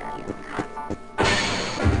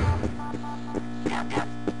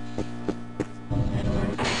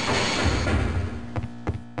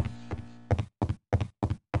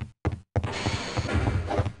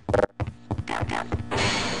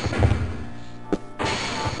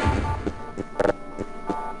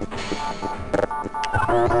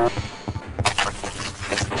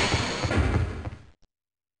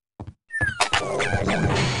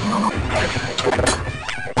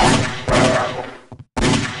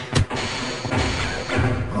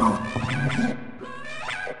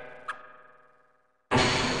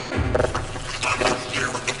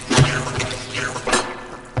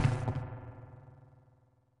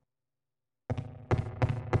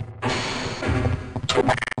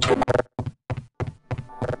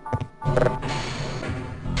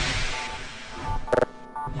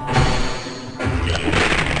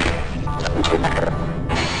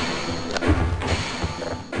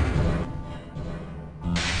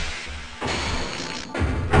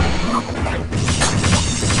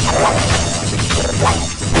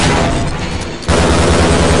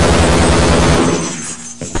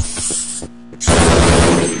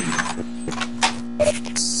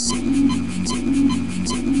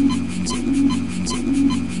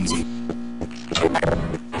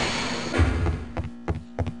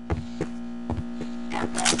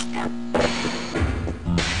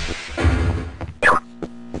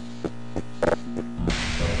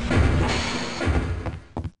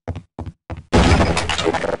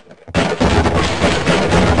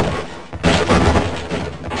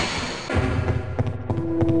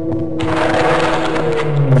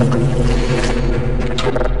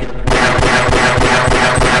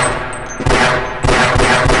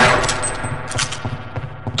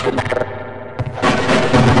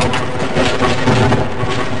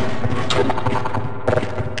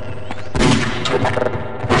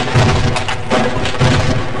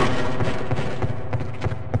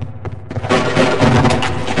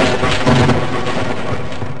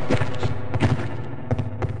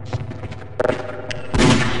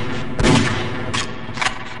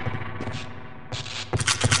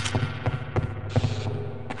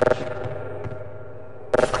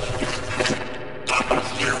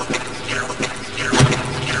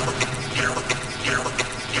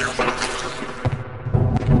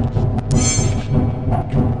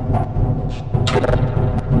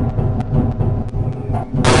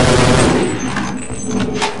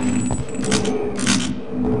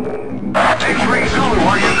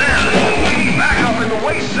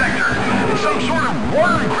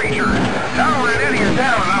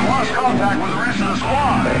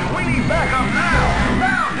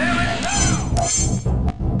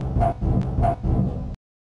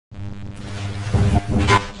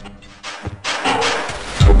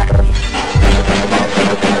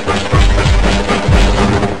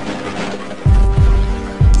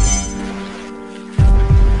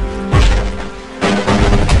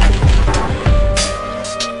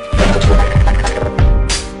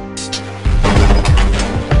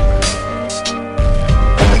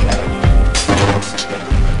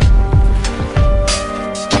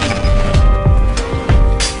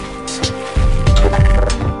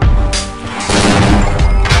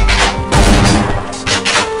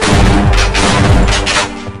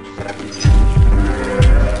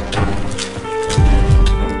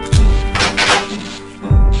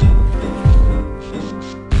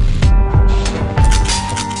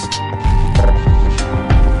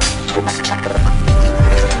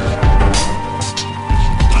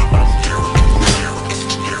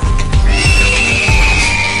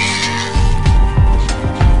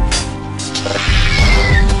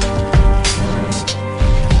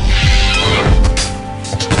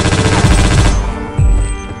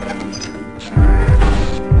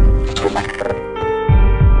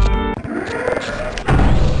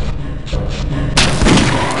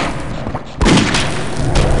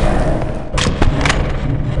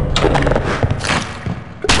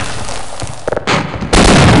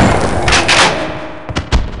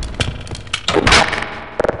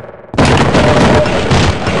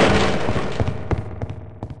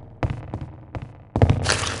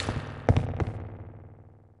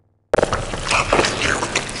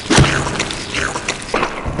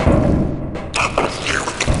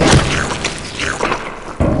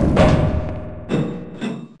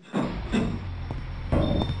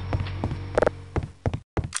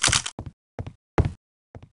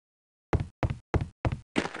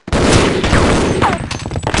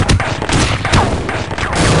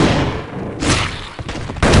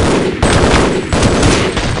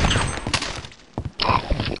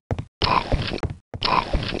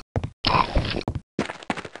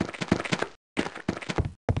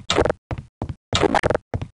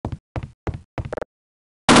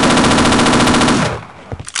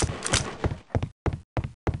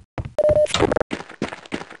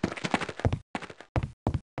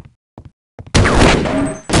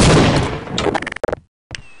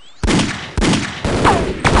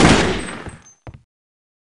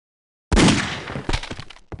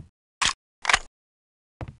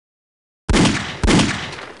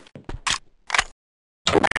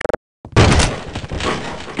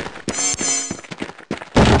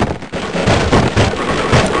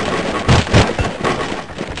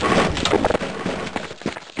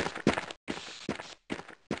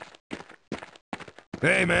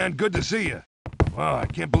 Hey, man, good to see you. Wow, I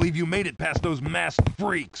can't believe you made it past those masked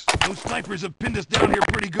freaks. Those snipers have pinned us down here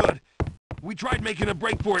pretty good. We tried making a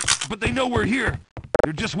break for it, but they know we're here.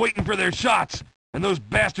 They're just waiting for their shots, and those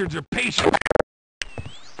bastards are patient.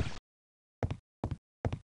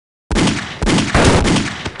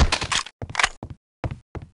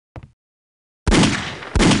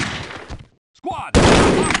 Squad!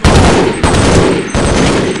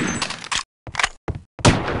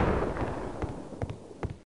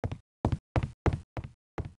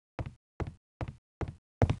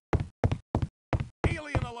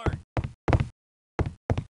 Alien alert!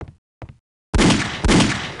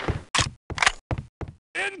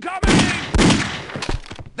 Incoming!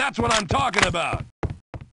 That's what I'm talking about.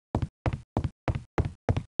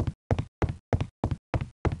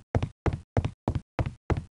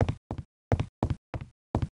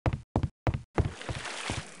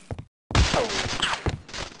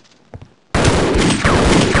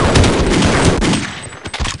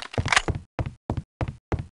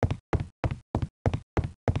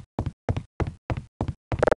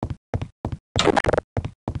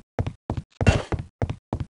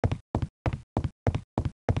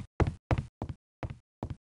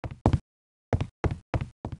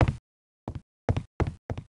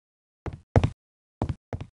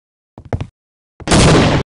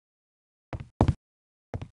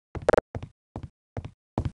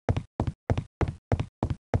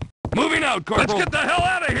 Moving out, Corporal! Let's get the hell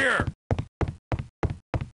out of here!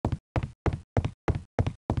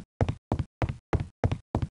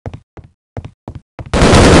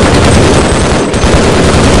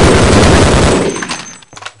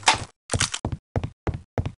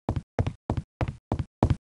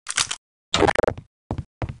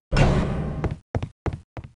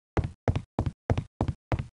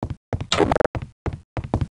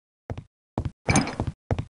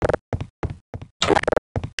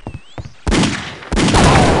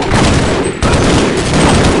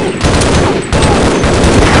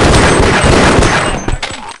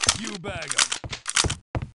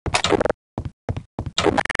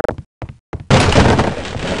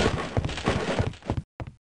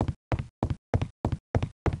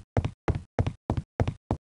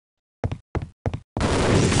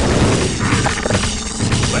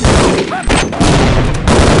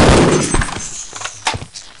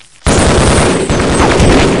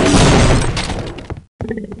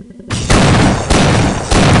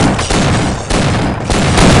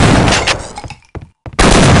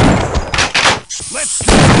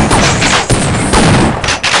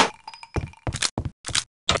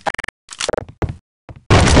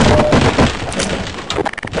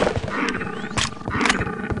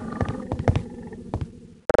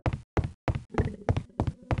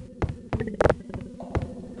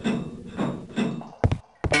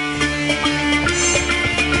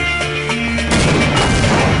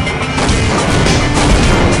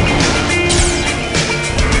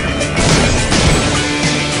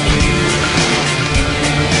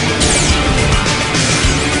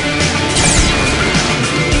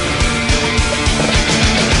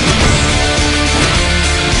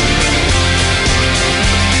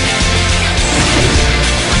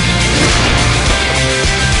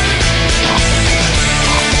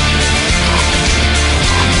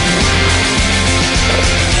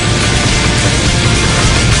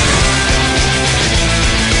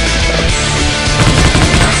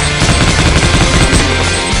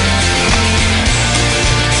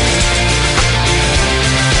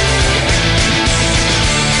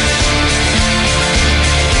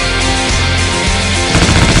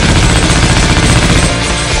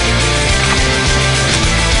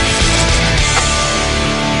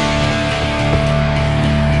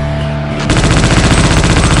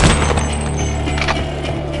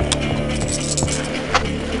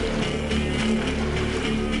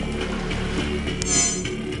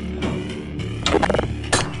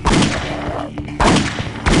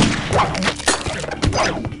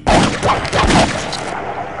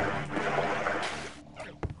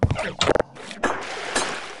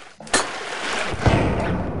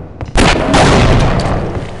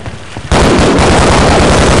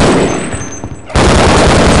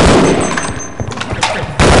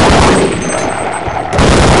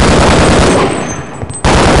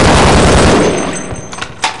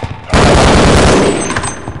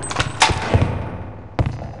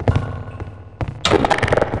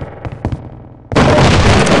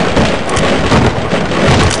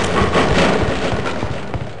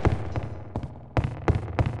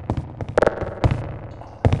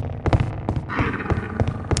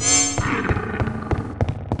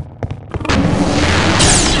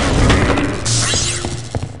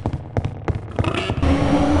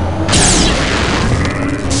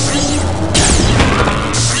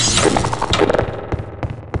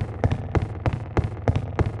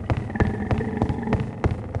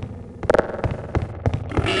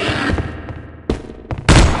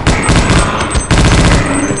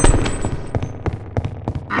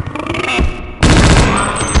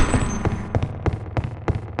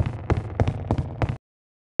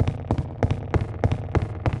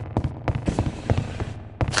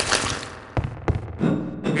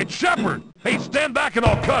 Shepard! Hey, stand back and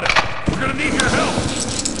I'll cut it! We're gonna need your help!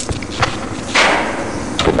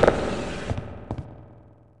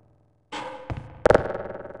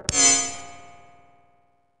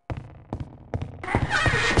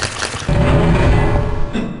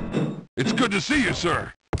 It's good to see you,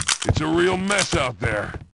 sir. It's a real mess out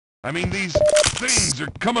there. I mean, these things are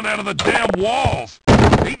coming out of the damn walls.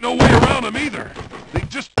 Ain't no way around them either. They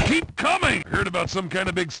just keep coming. Heard about some kind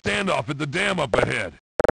of big standoff at the dam up ahead.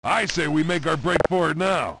 I say we make our break for it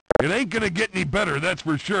now. It ain't gonna get any better, that's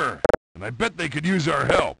for sure. And I bet they could use our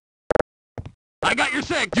help. I got your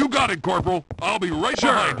six. You got it, Corporal. I'll be right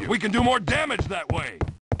behind you. We can do more damage that way.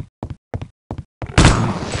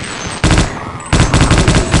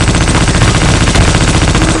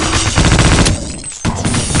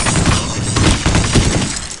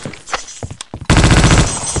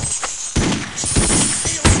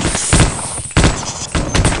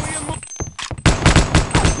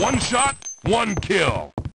 One shot, one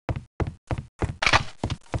kill.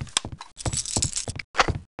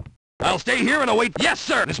 I'll stay here and await. Yes,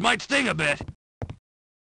 sir. This might sting a bit.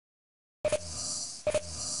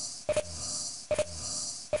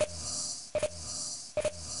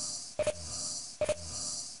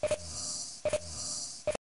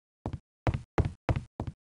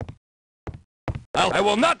 I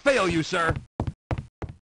will not fail you, sir.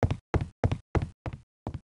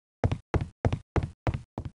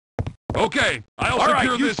 Okay, I'll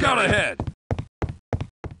secure this scout ahead.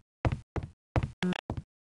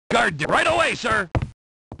 Guard right away, sir.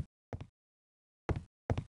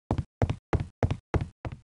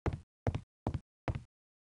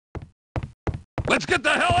 Let's get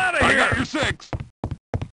the hell out of here. I got your six.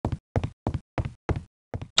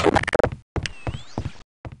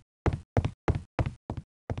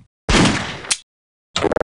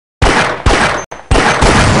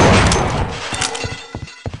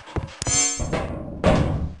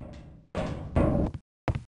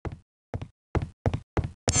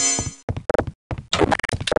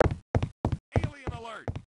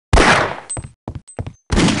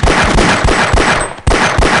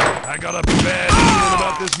 I got a bad feeling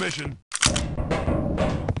about this mission.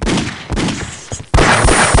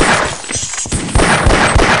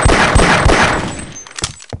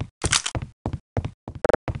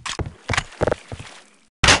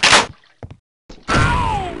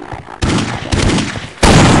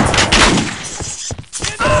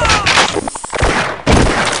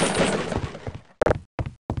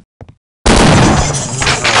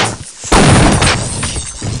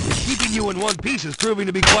 Keeping you in one piece is proving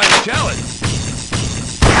to be quite a challenge.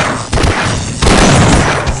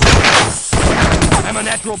 I'm a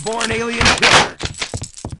natural-born alien killer.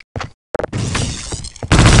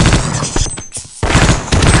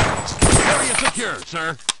 Area secure,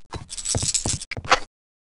 sir.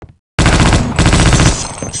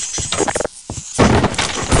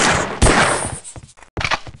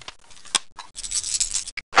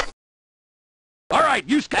 All right,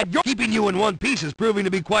 you scat. Keeping you in one piece is proving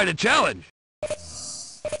to be quite a challenge.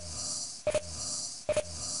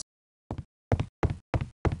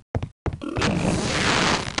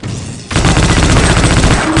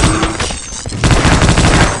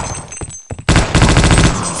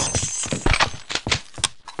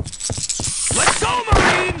 Let's go,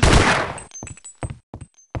 Marines!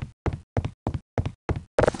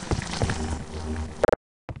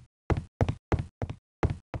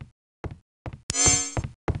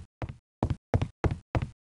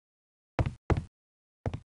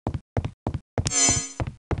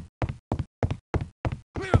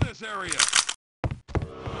 Clear this area.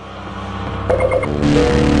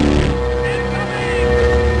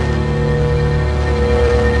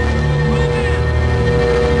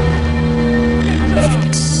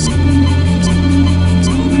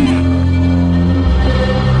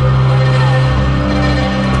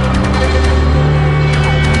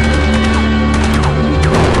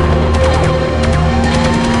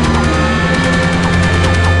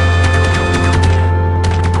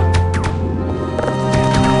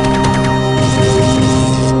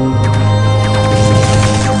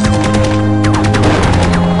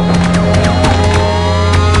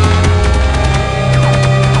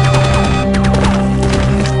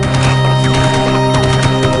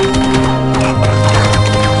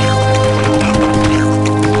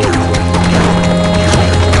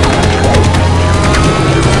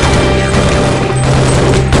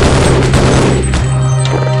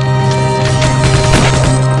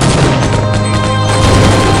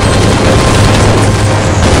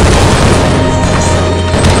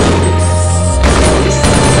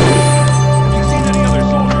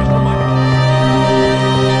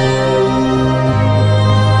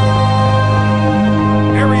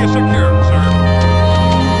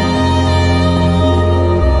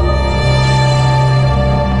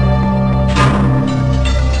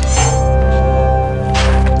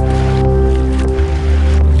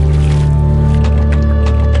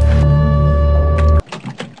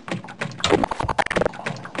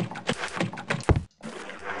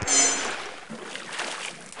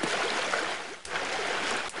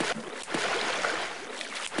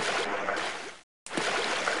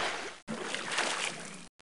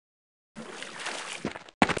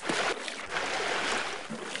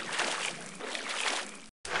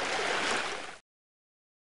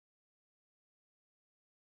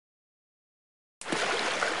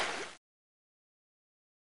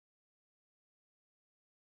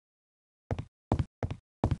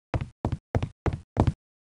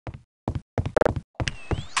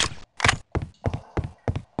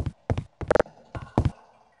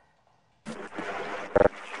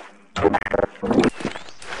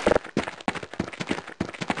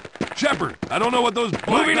 Shepard, I don't know what those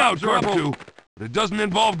moving out are up to, but it doesn't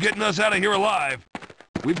involve getting us out of here alive.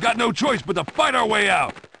 We've got no choice but to fight our way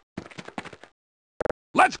out.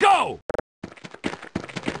 Let's go!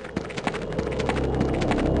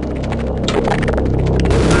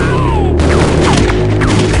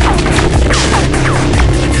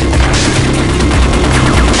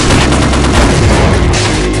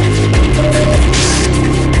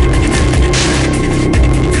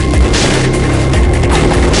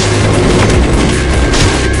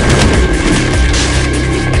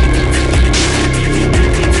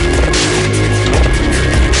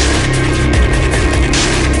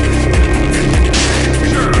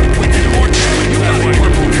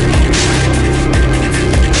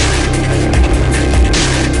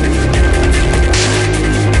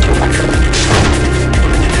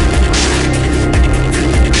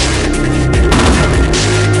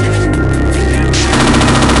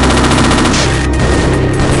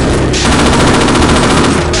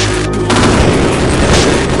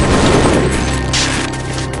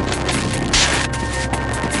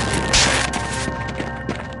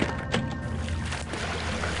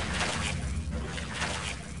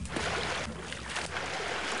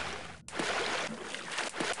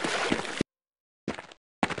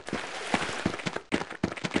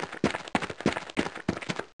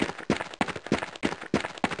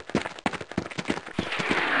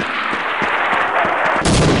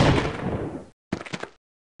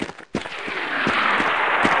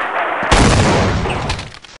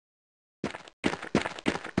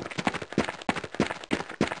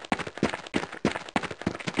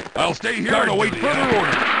 I'll stay here and await further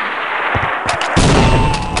orders.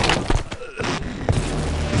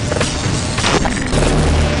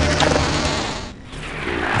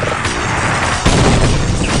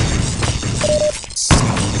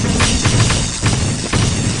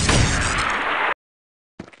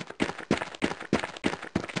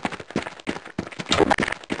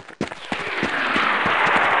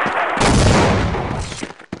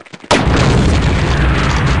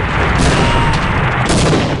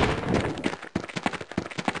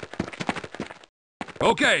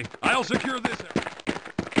 Okay, I'll secure this area.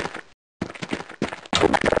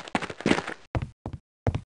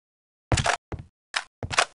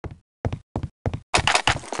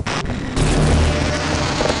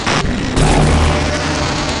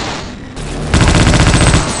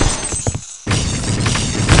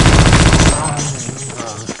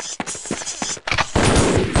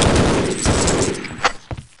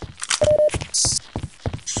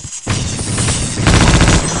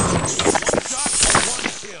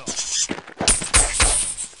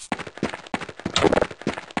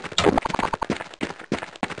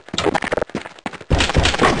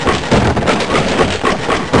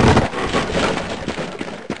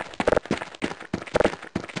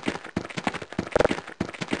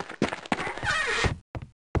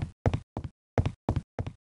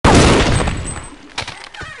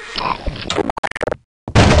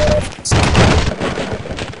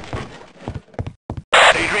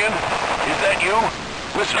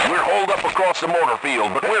 Listen, we're holed up across the mortar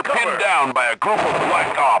field, but we're pinned down by a group of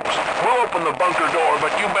black ops. We'll open the bunker door,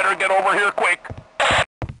 but you better get over here quick.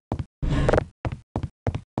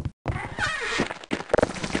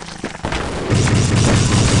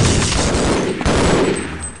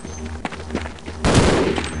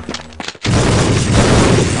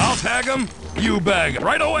 I'll tag him, you bag him.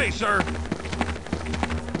 Right away, sir.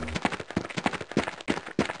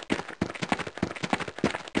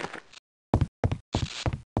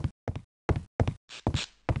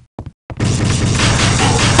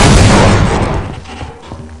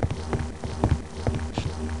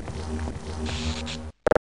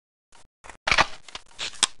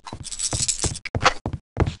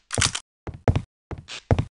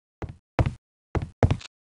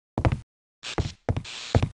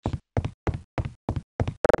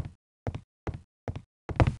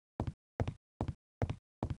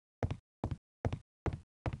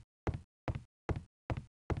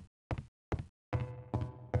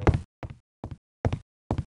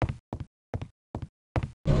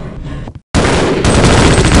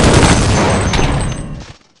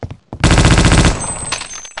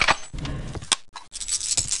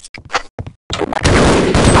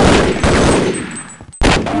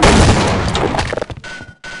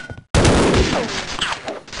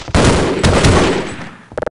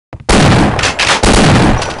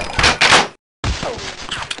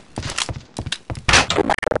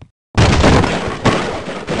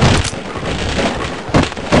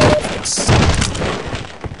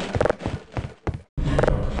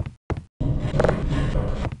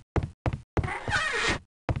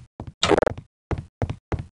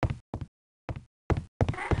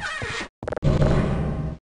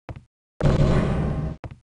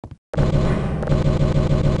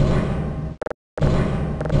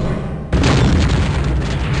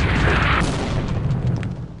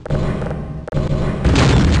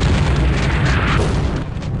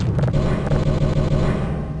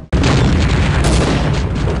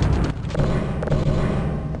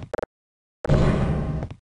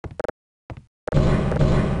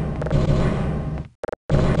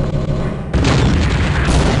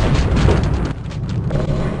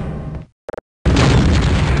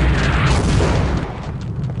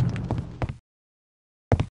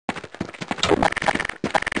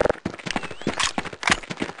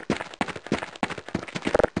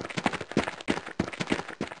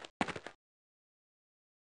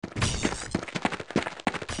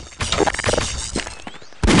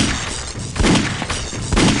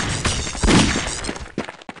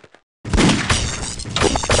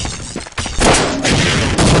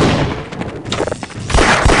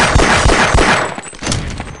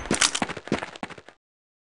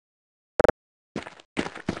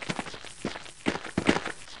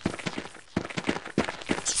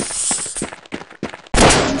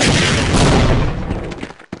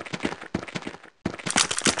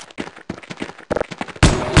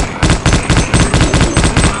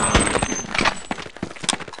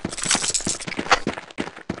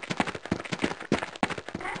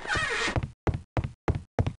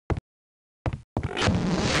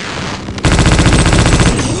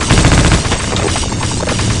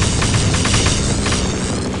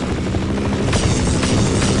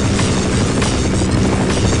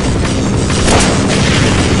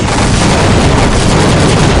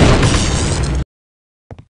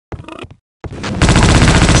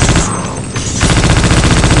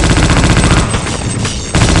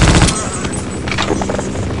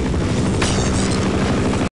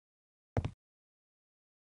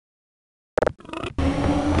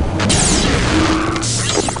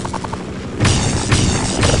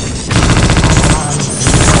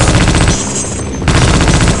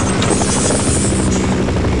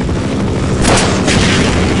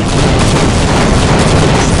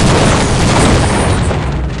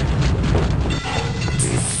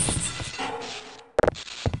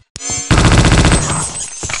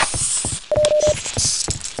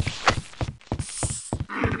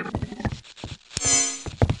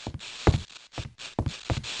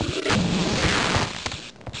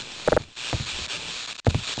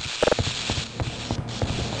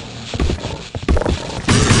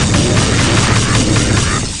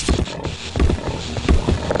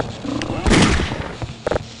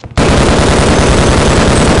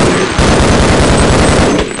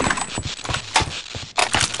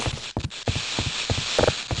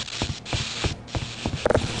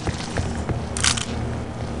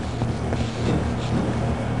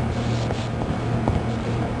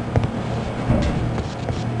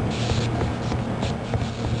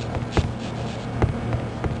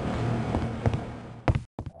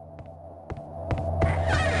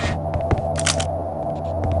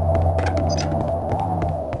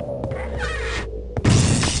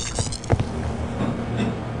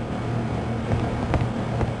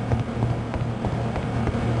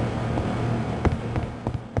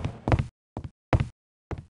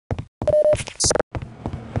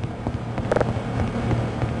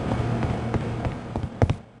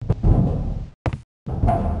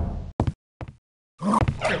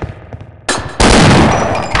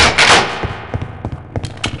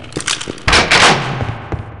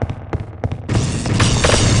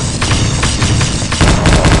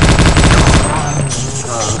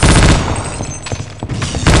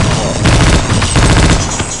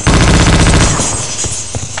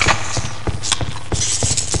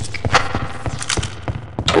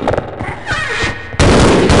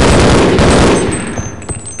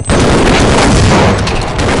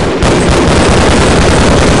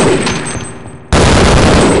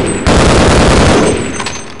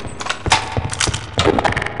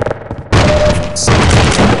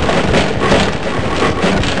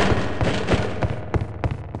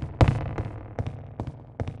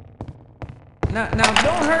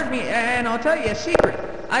 me, and I'll tell you a secret.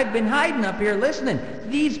 I've been hiding up here listening.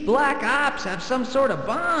 These black ops have some sort of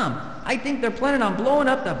bomb. I think they're planning on blowing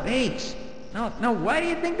up the base. Now, why do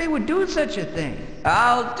you think they would do such a thing?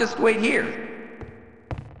 I'll just wait here.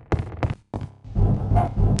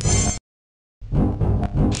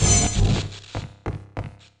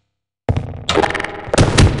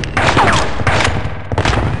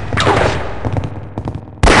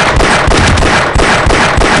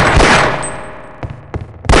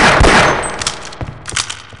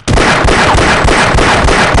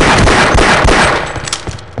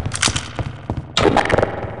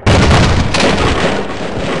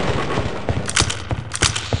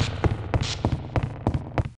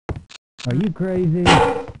 Are you crazy?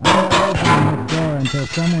 I'm not opening this door until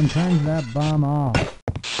someone turns that bomb off.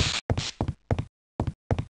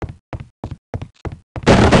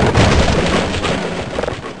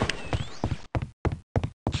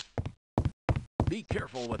 Be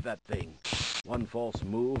careful with that thing. One false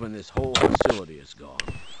move and this whole facility is gone.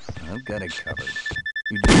 I've got it covered.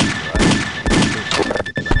 You do right.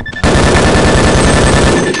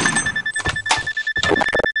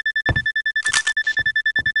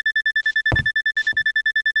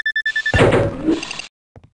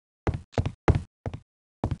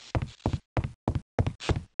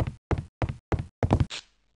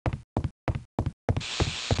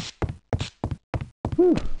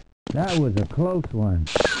 Whew, that was a close one.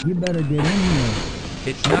 You better get in here.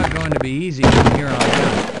 It's not going to be easy from here on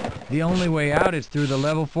out. The only way out is through the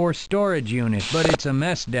level 4 storage unit, but it's a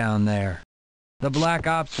mess down there. The Black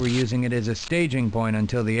Ops were using it as a staging point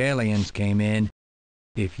until the aliens came in.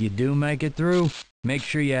 If you do make it through, make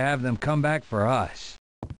sure you have them come back for us.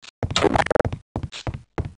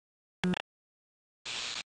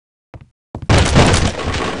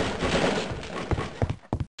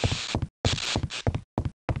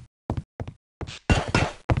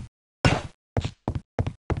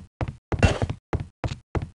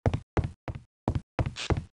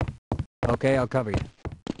 Okay, I'll cover you.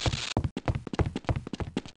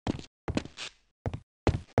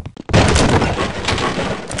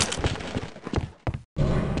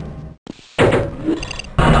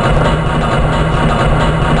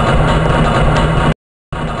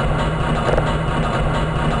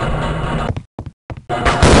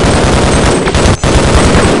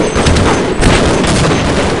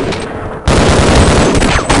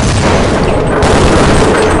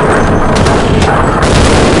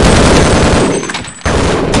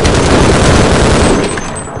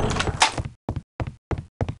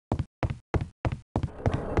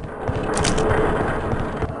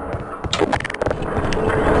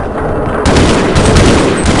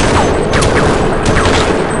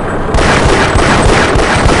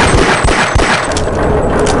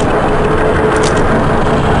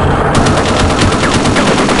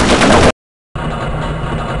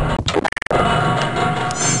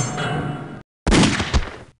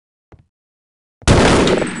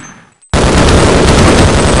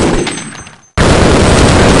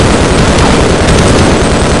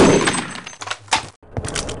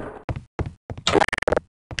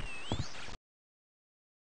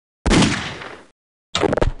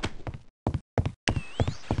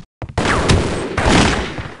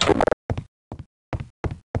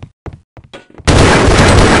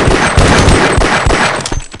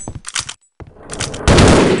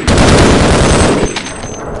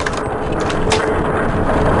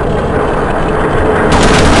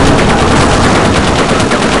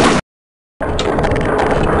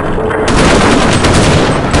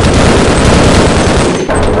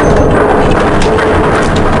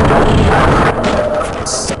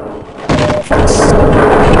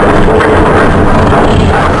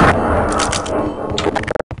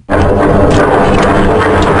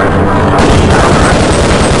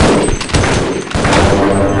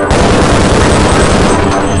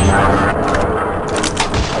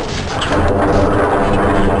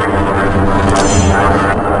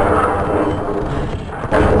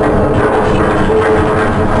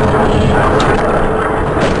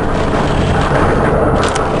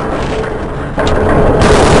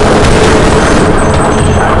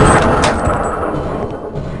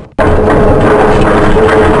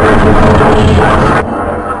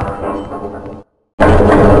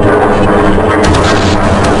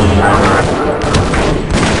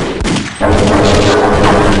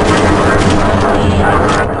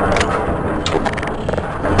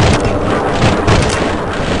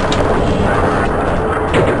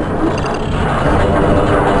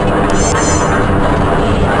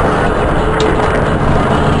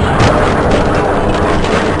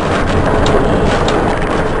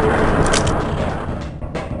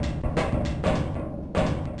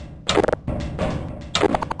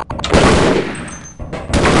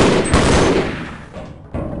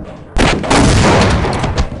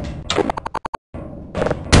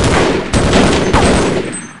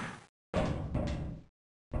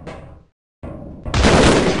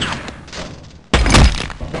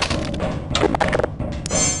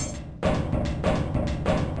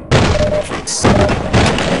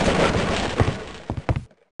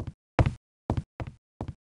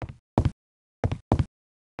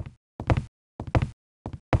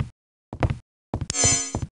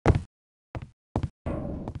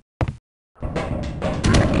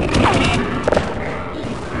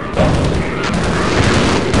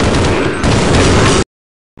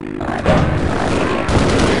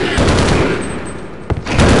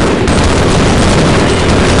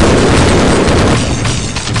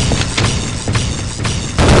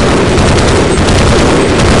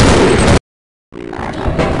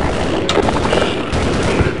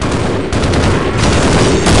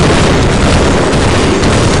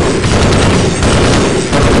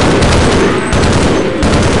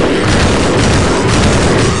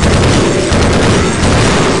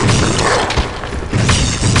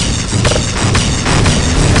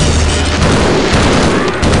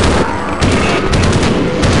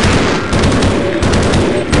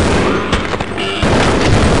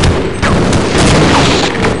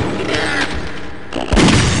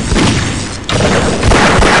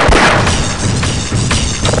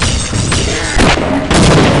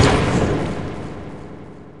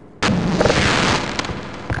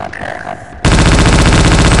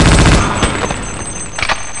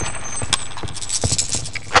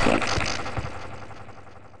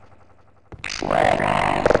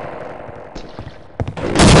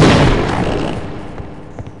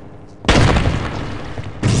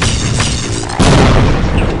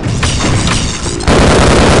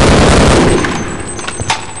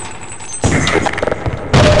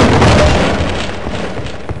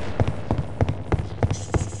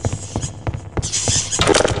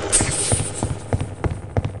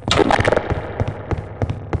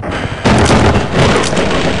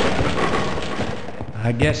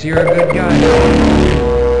 I guess you're a good guy.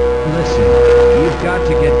 Listen, you've got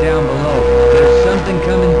to get down below. There's something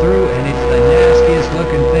coming through, and it's the nastiest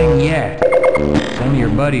looking thing yet. Some of your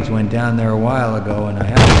buddies went down there a while ago, and I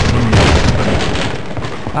haven't seen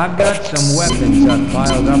them. I've got some weapons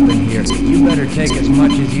piled up in here. You better take as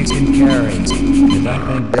much as you can carry, because I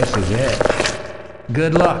think this is it.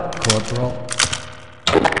 Good luck, Corporal.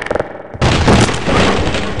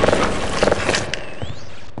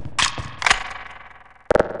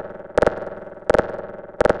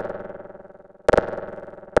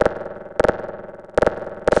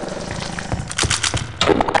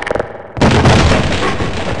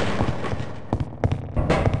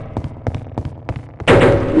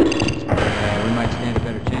 We might stand a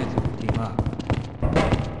better chance if we team up.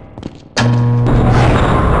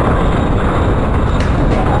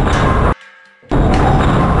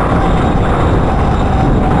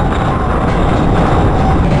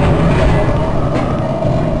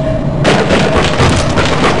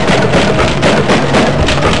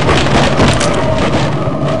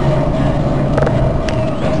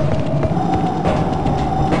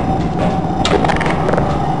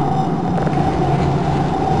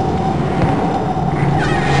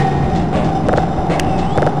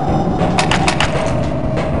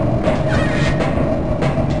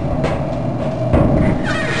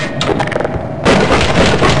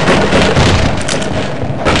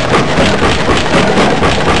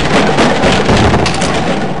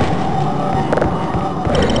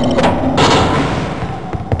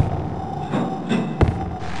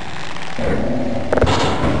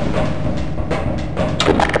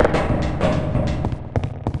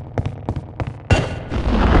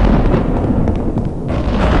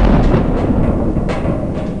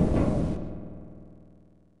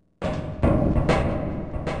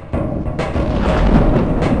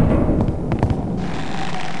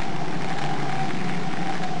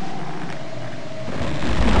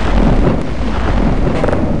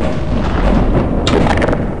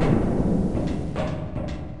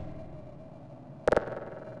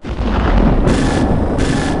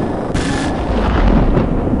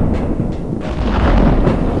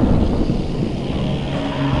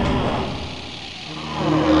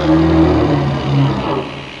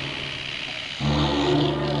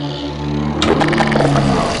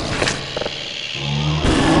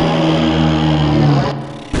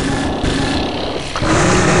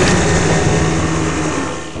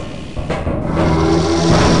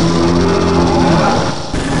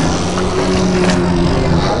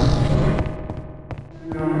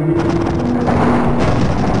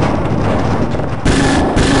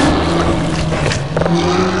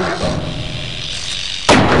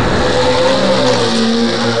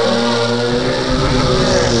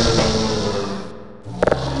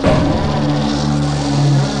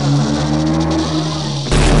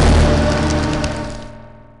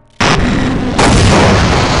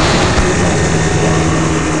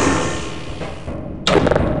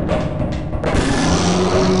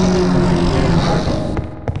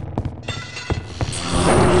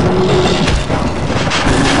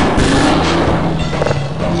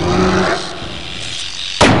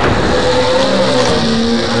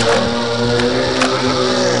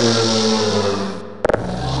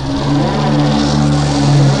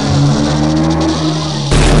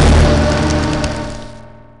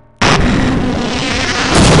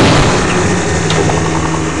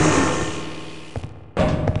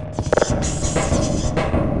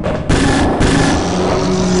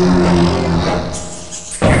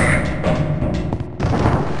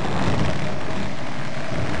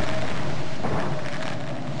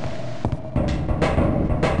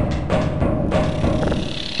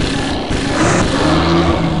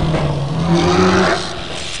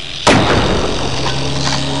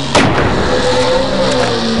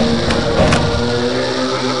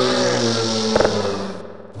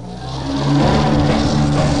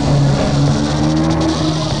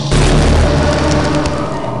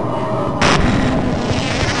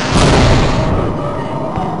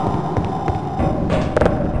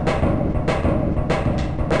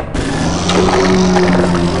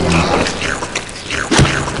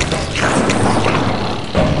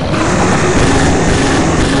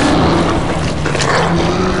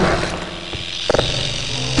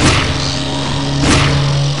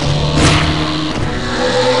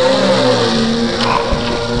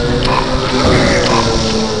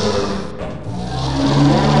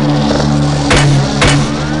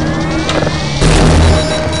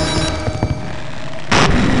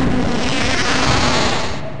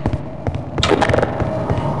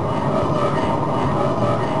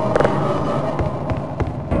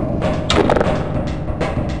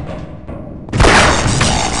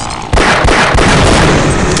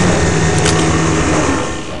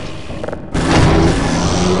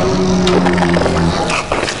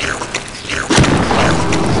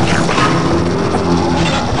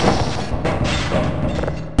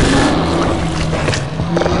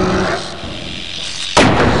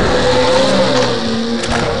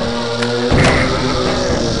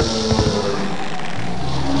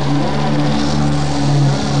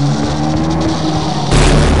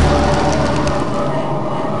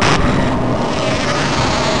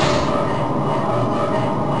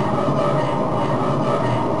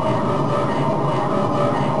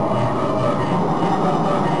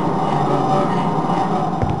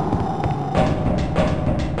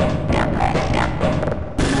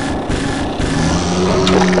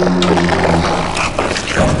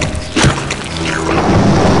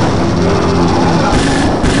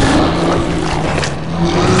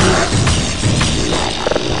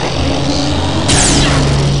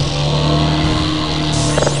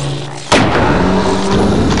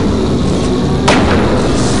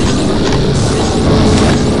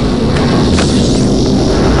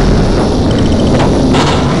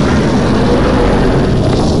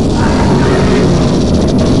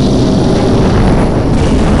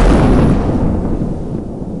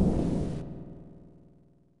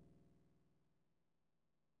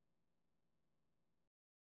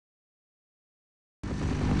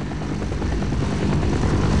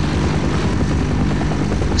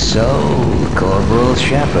 So, Corporal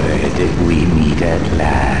Shepard, we meet at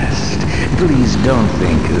last. Please don't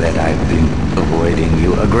think that I've been avoiding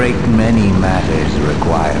you. A great many matters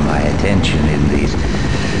require my attention in these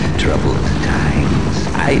troubled times.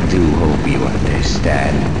 I do hope you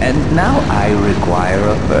understand. And now I require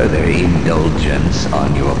a further indulgence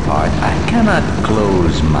on your part. I cannot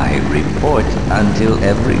close my report until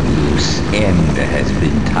every loose end has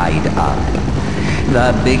been tied up.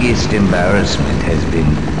 The biggest embarrassment has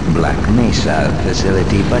been Black Mesa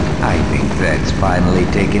facility, but I think that's finally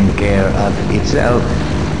taken care of itself.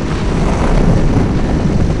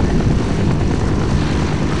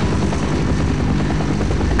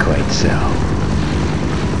 Quite so.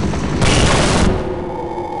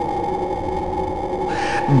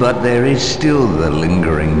 But there is still the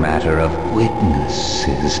lingering matter of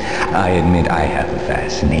witnesses. I admit I have a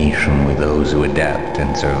fascination with those who adapt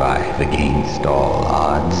and survive against all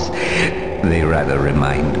odds. They rather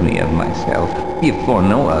remind me of myself. If for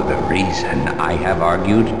no other reason, I have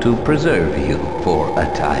argued to preserve you for a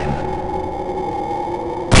time.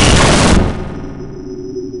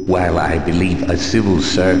 While I believe a civil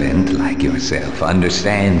servant like yourself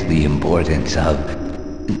understands the importance of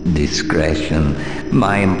discretion,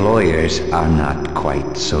 my employers are not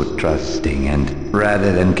quite so trusting, and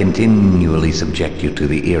rather than continually subject you to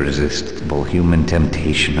the irresistible human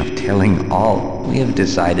temptation of telling all, we have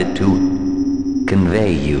decided to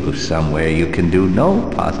convey you somewhere you can do no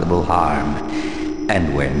possible harm,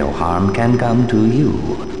 and where no harm can come to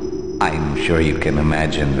you. I'm sure you can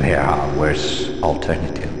imagine there are worse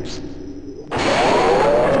alternatives.